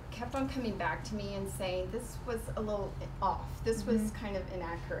checker kept on coming back to me and saying, this was a little off. This was kind of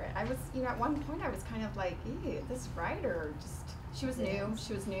inaccurate. I was, at one point I was kind of like, is this right? Or just, she was new, I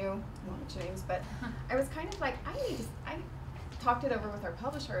won't mention names, but I was kind of like, I talked it over with our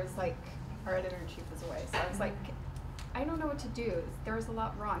publisher. I was like, our editor-in-chief was away, so I was like, I don't know what to do. There was a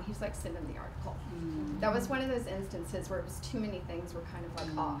lot wrong. He was like, send him the article. That was one of those instances where it was too many things were kind of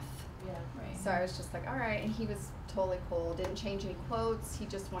like off. Yeah, right. So I was just like, all right, and he was totally cool. Didn't change any quotes. He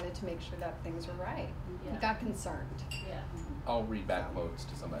just wanted to make sure that things were right. Yeah. He got concerned. Yeah. I'll read back quotes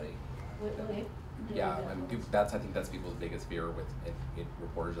to somebody. Really? Yeah, I think that's people's biggest fear with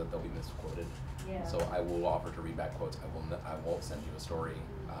reporters, that they'll be misquoted. Yeah. So I will offer to read back quotes. I won't send you a story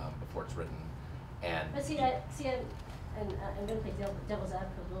before it's written. And but I'm going to play devil's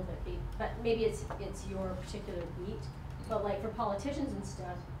advocate a little bit, but maybe it's your particular beat. But like for politicians and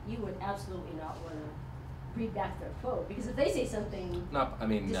stuff, you would absolutely not want to read back their quote, because if they say something not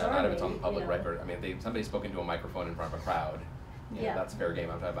if it's on the public record. I mean, if somebody's spoken to a microphone in front of a crowd, that's fair game.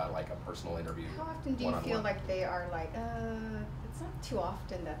 I'm talking about like a personal interview. How often do you feel like they are like, it's not too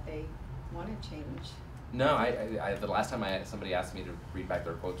often that they want to change? No, the last time somebody asked me to read back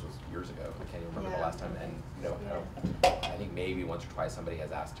their quotes was years ago. I can't even remember the last time. And I think maybe once or twice somebody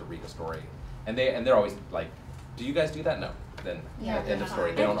has asked to read a story, and they're always like, "Do you guys do that?" No. Then at the end of the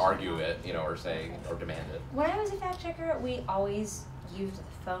story, they don't argue it, or say or demand it. When I was a fact checker, we always used the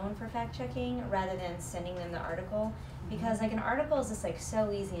phone for fact checking rather than sending them the article. Because like an article is just like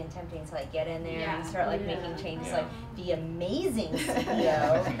so easy and tempting to like get in there and start like making changes, like the amazing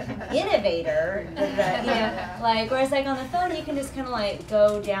CEO, innovator, like whereas like on the phone you can just kind of like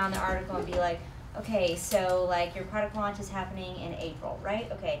go down the article and be like, okay, so like your product launch is happening in April, right?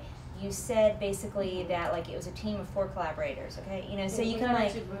 Okay, you said basically that like it was a team of 4 collaborators, okay, so you can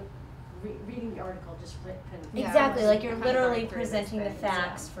like reading the article just exactly, like you're literally presenting the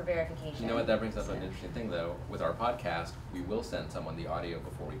facts for verification. You know what, that brings up an interesting thing though. With our podcast, we will send someone the audio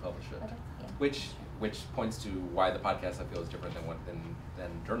before we publish it, which points to why the podcast I feel is different than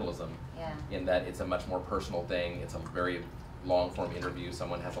journalism. In that it's a much more personal thing. It's a very long form interview.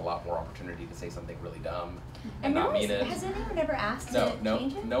 Someone has a lot more opportunity to say something really dumb and not mean it. Has anyone ever asked to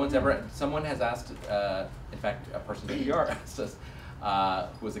change it? No one's ever. Someone has asked. In fact, a person at PR asked us.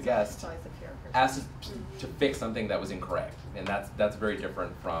 Who was a guest, asked to fix something that was incorrect, and that's very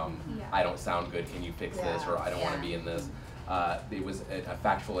different from I don't sound good, can you fix this, or I don't want to be in this. It was a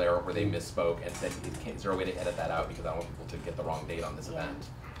factual error where they misspoke and said, is there a way to edit that out because I don't want people to get the wrong date on this event,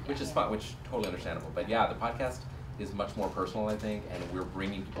 which is fun, which totally understandable. But yeah, the podcast is much more personal, I think, and we're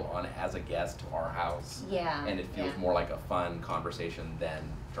bringing people on as a guest to our house, and it feels more like a fun conversation than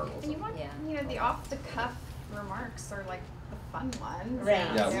journalism. And you want, the off-the-cuff remarks are like the fun ones.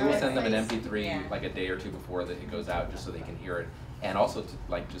 Right. Yeah, we will send them an MP3 like a day or two before that it goes out, just so they can hear it, and also to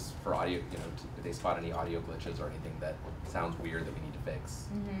like just for audio, if they spot any audio glitches or anything that sounds weird that we need to fix,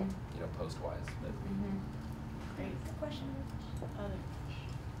 post-wise. Great. Good question.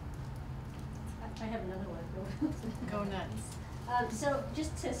 I have another one. Go nuts. So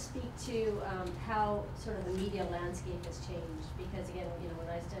just to speak to how sort of the media landscape has changed, because again, when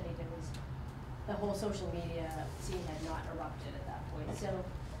I studied, it was the whole social media scene had not erupted at that point. So,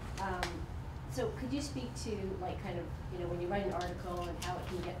 so could you speak to like kind of, you know, when you write an article and how it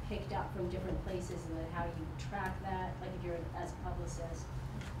can get picked up from different places and then how you track that, like if you're as a publicist,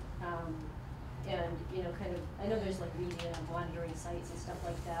 and you know, kind of, I know there's like media monitoring sites and stuff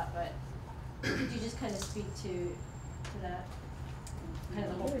like that, but could you just kind of speak to that? Kind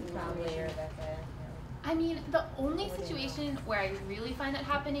of the whole Probably Rebekah. I mean, the only situation where I really find that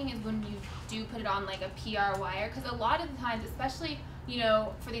happening is when you do put it on like a PR wire, because a lot of the times, especially, you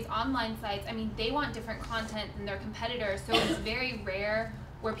know, for these online sites, I mean, they want different content than their competitors, so it's very rare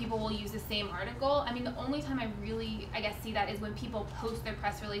where people will use the same article. I mean, the only time I really, I guess, see that is when people post their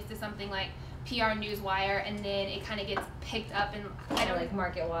press release to something like PR Newswire, and then it kind of gets picked up, and I don't like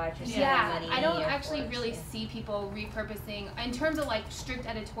Market Watch or yeah, Money. I don't or actually Forbes, really yeah. see people repurposing. In terms of like strict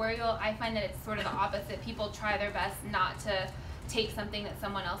editorial, I find that it's sort of the opposite. People try their best not to take something that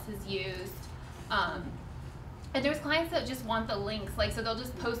someone else has used. And there's clients that just want the links, like, so they'll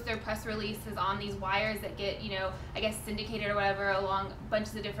just post their press releases on these wires that get, you know, I guess syndicated or whatever along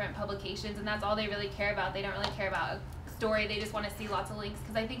bunches of different publications, and that's all they really care about. They don't really care about a story. They just want to see lots of links,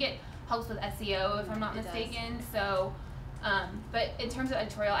 because I think it helps with SEO, if I'm not mistaken. So, but in terms of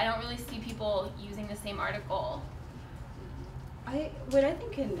editorial, I don't really see people using the same article. What I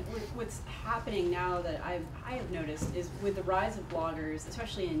think what's happening now that I have noticed is with the rise of bloggers,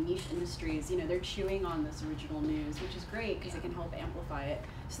 especially in niche industries, you know, they're chewing on this original news, which is great because it can help amplify it.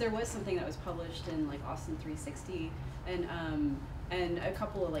 So there was something that was published in like Austin 360, and a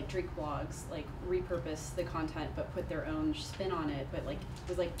couple of like drink blogs like repurposed the content but put their own spin on it, but like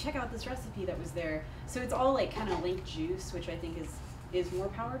was like, check out this recipe that was there. So it's all like kind of link juice, which I think is more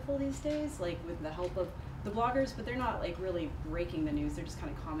powerful these days, like with the help of the bloggers, but they're not like really breaking the news, they're just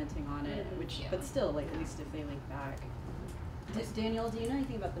kind of commenting on it, which, yeah. but still, like at least if they link back. Danielle, do you know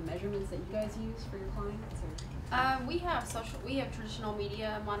anything about the measurements that you guys use for your clients? Or? We have traditional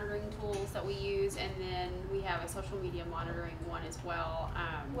media monitoring tools that we use, and then we have a social media monitoring one as well.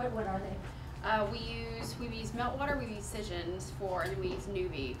 What are they? We use Meltwater, we use Cisions and then we use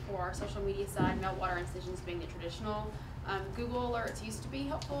Nuvie for our social media side. Meltwater and Cisions being the traditional. Google Alerts used to be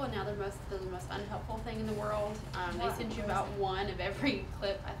helpful, and now they're the most unhelpful thing in the world. They send you about one of every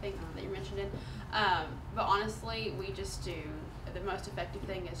clip, I think, that you're mentioned in. But honestly, we just do, the most effective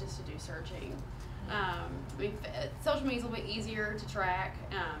thing is just to do searching. I mean, social media is a little bit easier to track,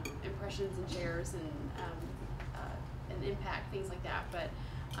 impressions and shares and impact, things like that. But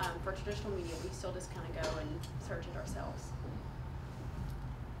for traditional media, we still just kind of go and search it ourselves.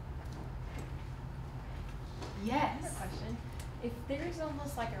 Yes. I have a question. If there's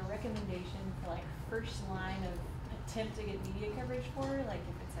almost like a recommendation for like first line of attempt to get media coverage for, like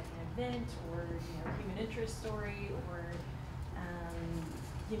if it's like an event or, you know, human interest story or,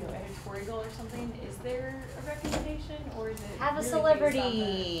 you know, editorial or something, is there a recommendation, or is it Have a really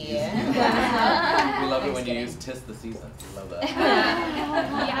celebrity. We love it when you use "tis the season." We love that.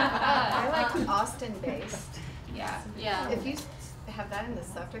 I like Austin based. Yeah. If you have that in the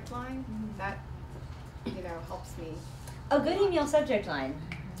subject line, that, you know, helps me. A good email subject line.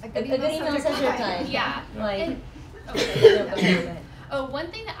 A good email subject line. Yeah. Like. And, Go ahead. oh,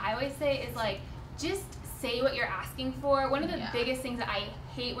 one thing that I always say is like, just say what you're asking for. One of the biggest things that I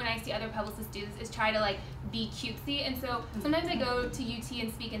hate when I see other publicists do this is try to like be cutesy, and so sometimes I go to UT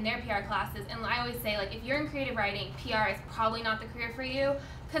and speak in their PR classes, and I always say like, if you're in creative writing, PR is probably not the career for you,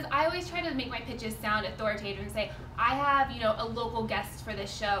 because I always try to make my pitches sound authoritative and say, I have, you know, a local guest for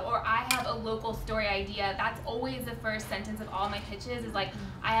this show, or I have a local story idea. That's always the first sentence of all my pitches is like,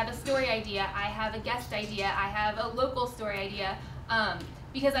 I have a story idea, I have a guest idea, I have a local story idea,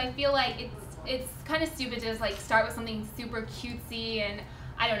 because I feel like it's kind of stupid to just like start with something super cutesy, and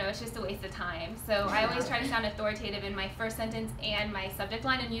I don't know, it's just a waste of time. So I always try to sound authoritative in my first sentence and my subject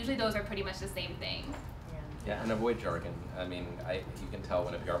line, and usually those are pretty much the same thing. Yeah, and avoid jargon. I mean, you can tell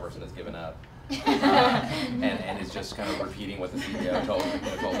when a PR person has given up and is just kind of repeating what the CEO told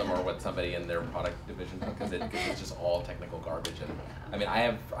them, or what somebody in their product division, because it's just all technical garbage. And I mean, I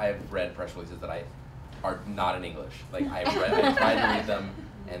have read press releases that are not in English. Like I tried to read them,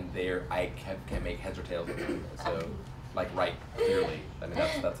 and I can't make heads or tails of them. So, like, write clearly. I mean,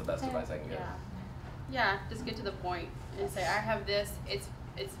 that's the best advice I can give. Yeah, just get to the point and say, I have this. It's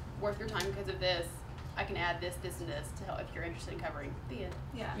worth your time because of this. I can add this, this, and this to help if you're interested in covering the end.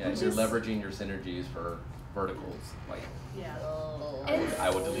 Yeah, if you're leveraging your synergies for verticals, like, I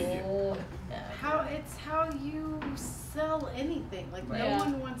would delete you. It's how you sell anything. Like no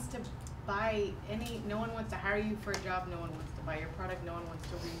one wants to buy no one wants to hire you for a job, no one wants to buy your product, no one wants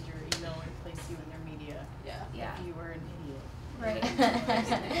to read your email and place you in their media. Yeah. If you were an idiot. Right.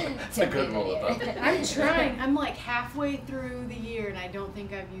 That's a good rule of thumb. I'm trying. I'm like halfway through the year, and I don't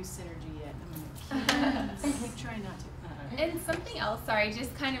think I've used Synergy yet. I'm gonna keep trying not to. And something else, sorry,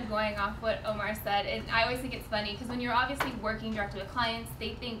 just kind of going off what Omar said, and I always think it's funny because when you're obviously working directly with clients, they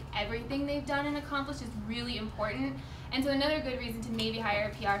think everything they've done and accomplished is really important. And so another good reason to maybe hire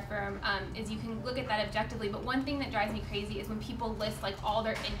a PR firm is you can look at that objectively, but one thing that drives me crazy is when people list like all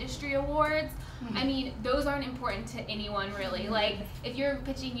their industry awards. I mean, those aren't important to anyone really. Like if you're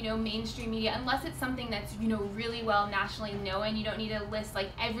pitching, you know, mainstream media, unless it's something that's, you know, really well nationally known, you don't need to list like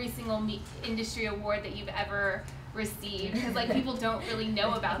every single industry award that you've ever received, because like people don't really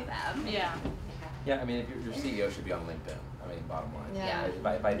know about them. Yeah. Yeah, I mean, if your CEO should be on LinkedIn. I mean, bottom line. Yeah.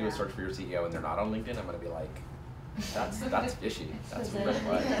 If I do a search for your CEO and they're not on LinkedIn, I'm going to be like, that's fishy. That's a red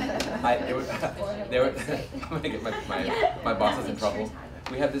flag. I'm going to get my bosses in trouble.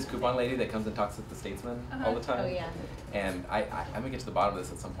 We have this coupon lady that comes and talks at the Statesman all the time. Oh, yeah. And I'm going to get to the bottom of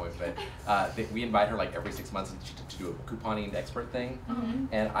this at some point, but we invite her like every 6 months to do a couponing expert thing.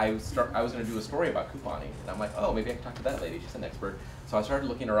 And I was going to do a story about couponing. And I'm like, oh, maybe I can talk to that lady. She's an expert. So I started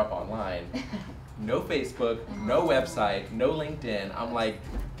looking her up online. No Facebook, no website, no LinkedIn. I'm like,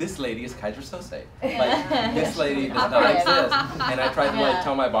 this lady is Kaiser Sose. Like, this lady does not exist. And I tried to like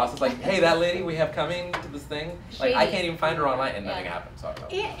tell my bosses, like, hey, that lady we have coming to this thing, like, I can't even find her online, and nothing happened. So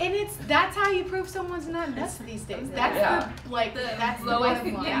And that's how you prove someone's not nuts these days. That's that's the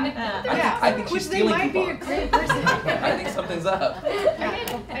bottom line. I think she's stealing might be a coupons. great person. I think something's up.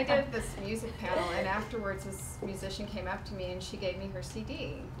 I did this music panel, and afterwards this musician came up to me and she gave me her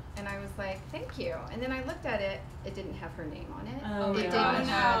CD. And I was like, thank you. And then I looked at it, it didn't have her name on it. Oh it my didn't gosh.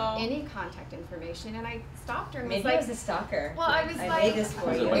 have any contact information. And I stopped her and Maybe was I like, was a stalker. well, I was I like, made this for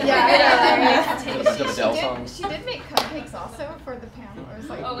Was it you. like- yeah, Was it the Adele song? she did make cupcakes also for the panel. I was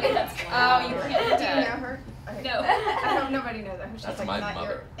like, Oh, wait, that's Oh, you can't do do you know that. her? Okay. No. I hope nobody knows her. She's That's like my not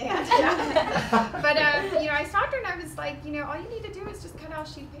mother. your aunt. Yeah. But you know, I stopped her and I was like, you know, all you need to do is just cut out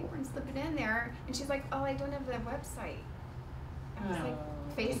a sheet of paper and slip it in there. And she's like, oh, I don't have the website. I was like,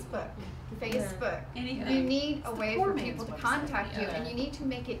 Facebook. Anything. You need a way poor for man's people to website. contact you, and you need to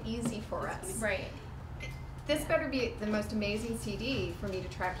make it easy for us. Right. This better be the most amazing CD for me to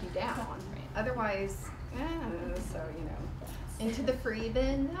track you down. Otherwise, so you know, into the free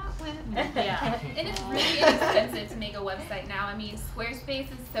bin that went. Yeah. And it's really inexpensive to make a website now. I mean,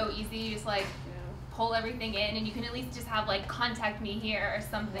 Squarespace is so easy. You just like pull everything in, and you can at least just have like contact me here or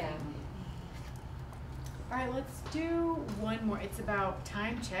something. All right, let's do one more. It's about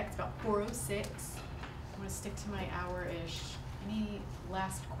time check. It's about 4:06. I'm gonna stick to my hour-ish. Any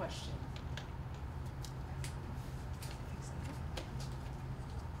last question?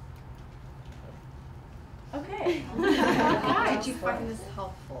 Okay. Did you find this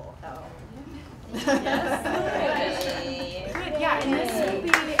helpful? Oh. Yes.